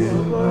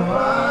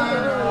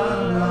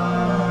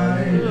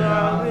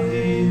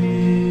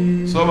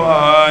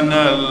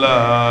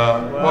subhanallah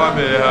wa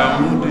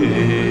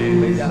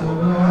bihamdihi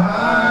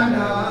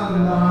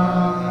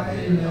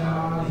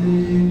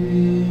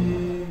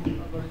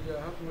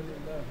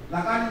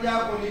لقد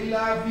جاءكم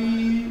إلا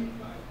في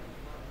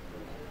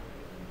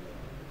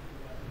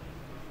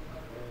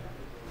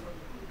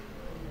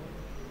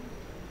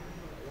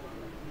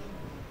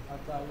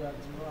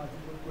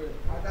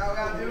àtàwọn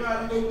àtìmọ́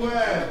àti gbogbo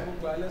ẹ̀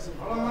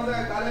ọlọ́mọdé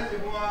ìkálẹ̀ ti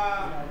fún wa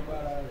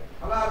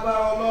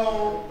alágbára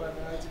ọlọ́run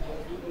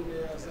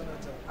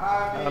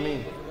àmín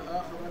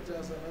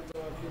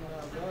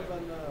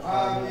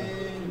àmín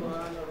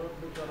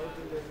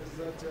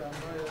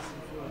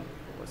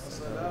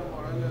والسلام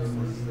على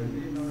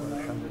المرسلين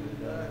والحمد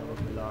لله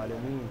رب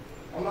العالمين.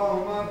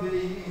 اللهم في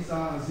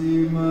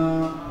إساسي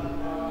ما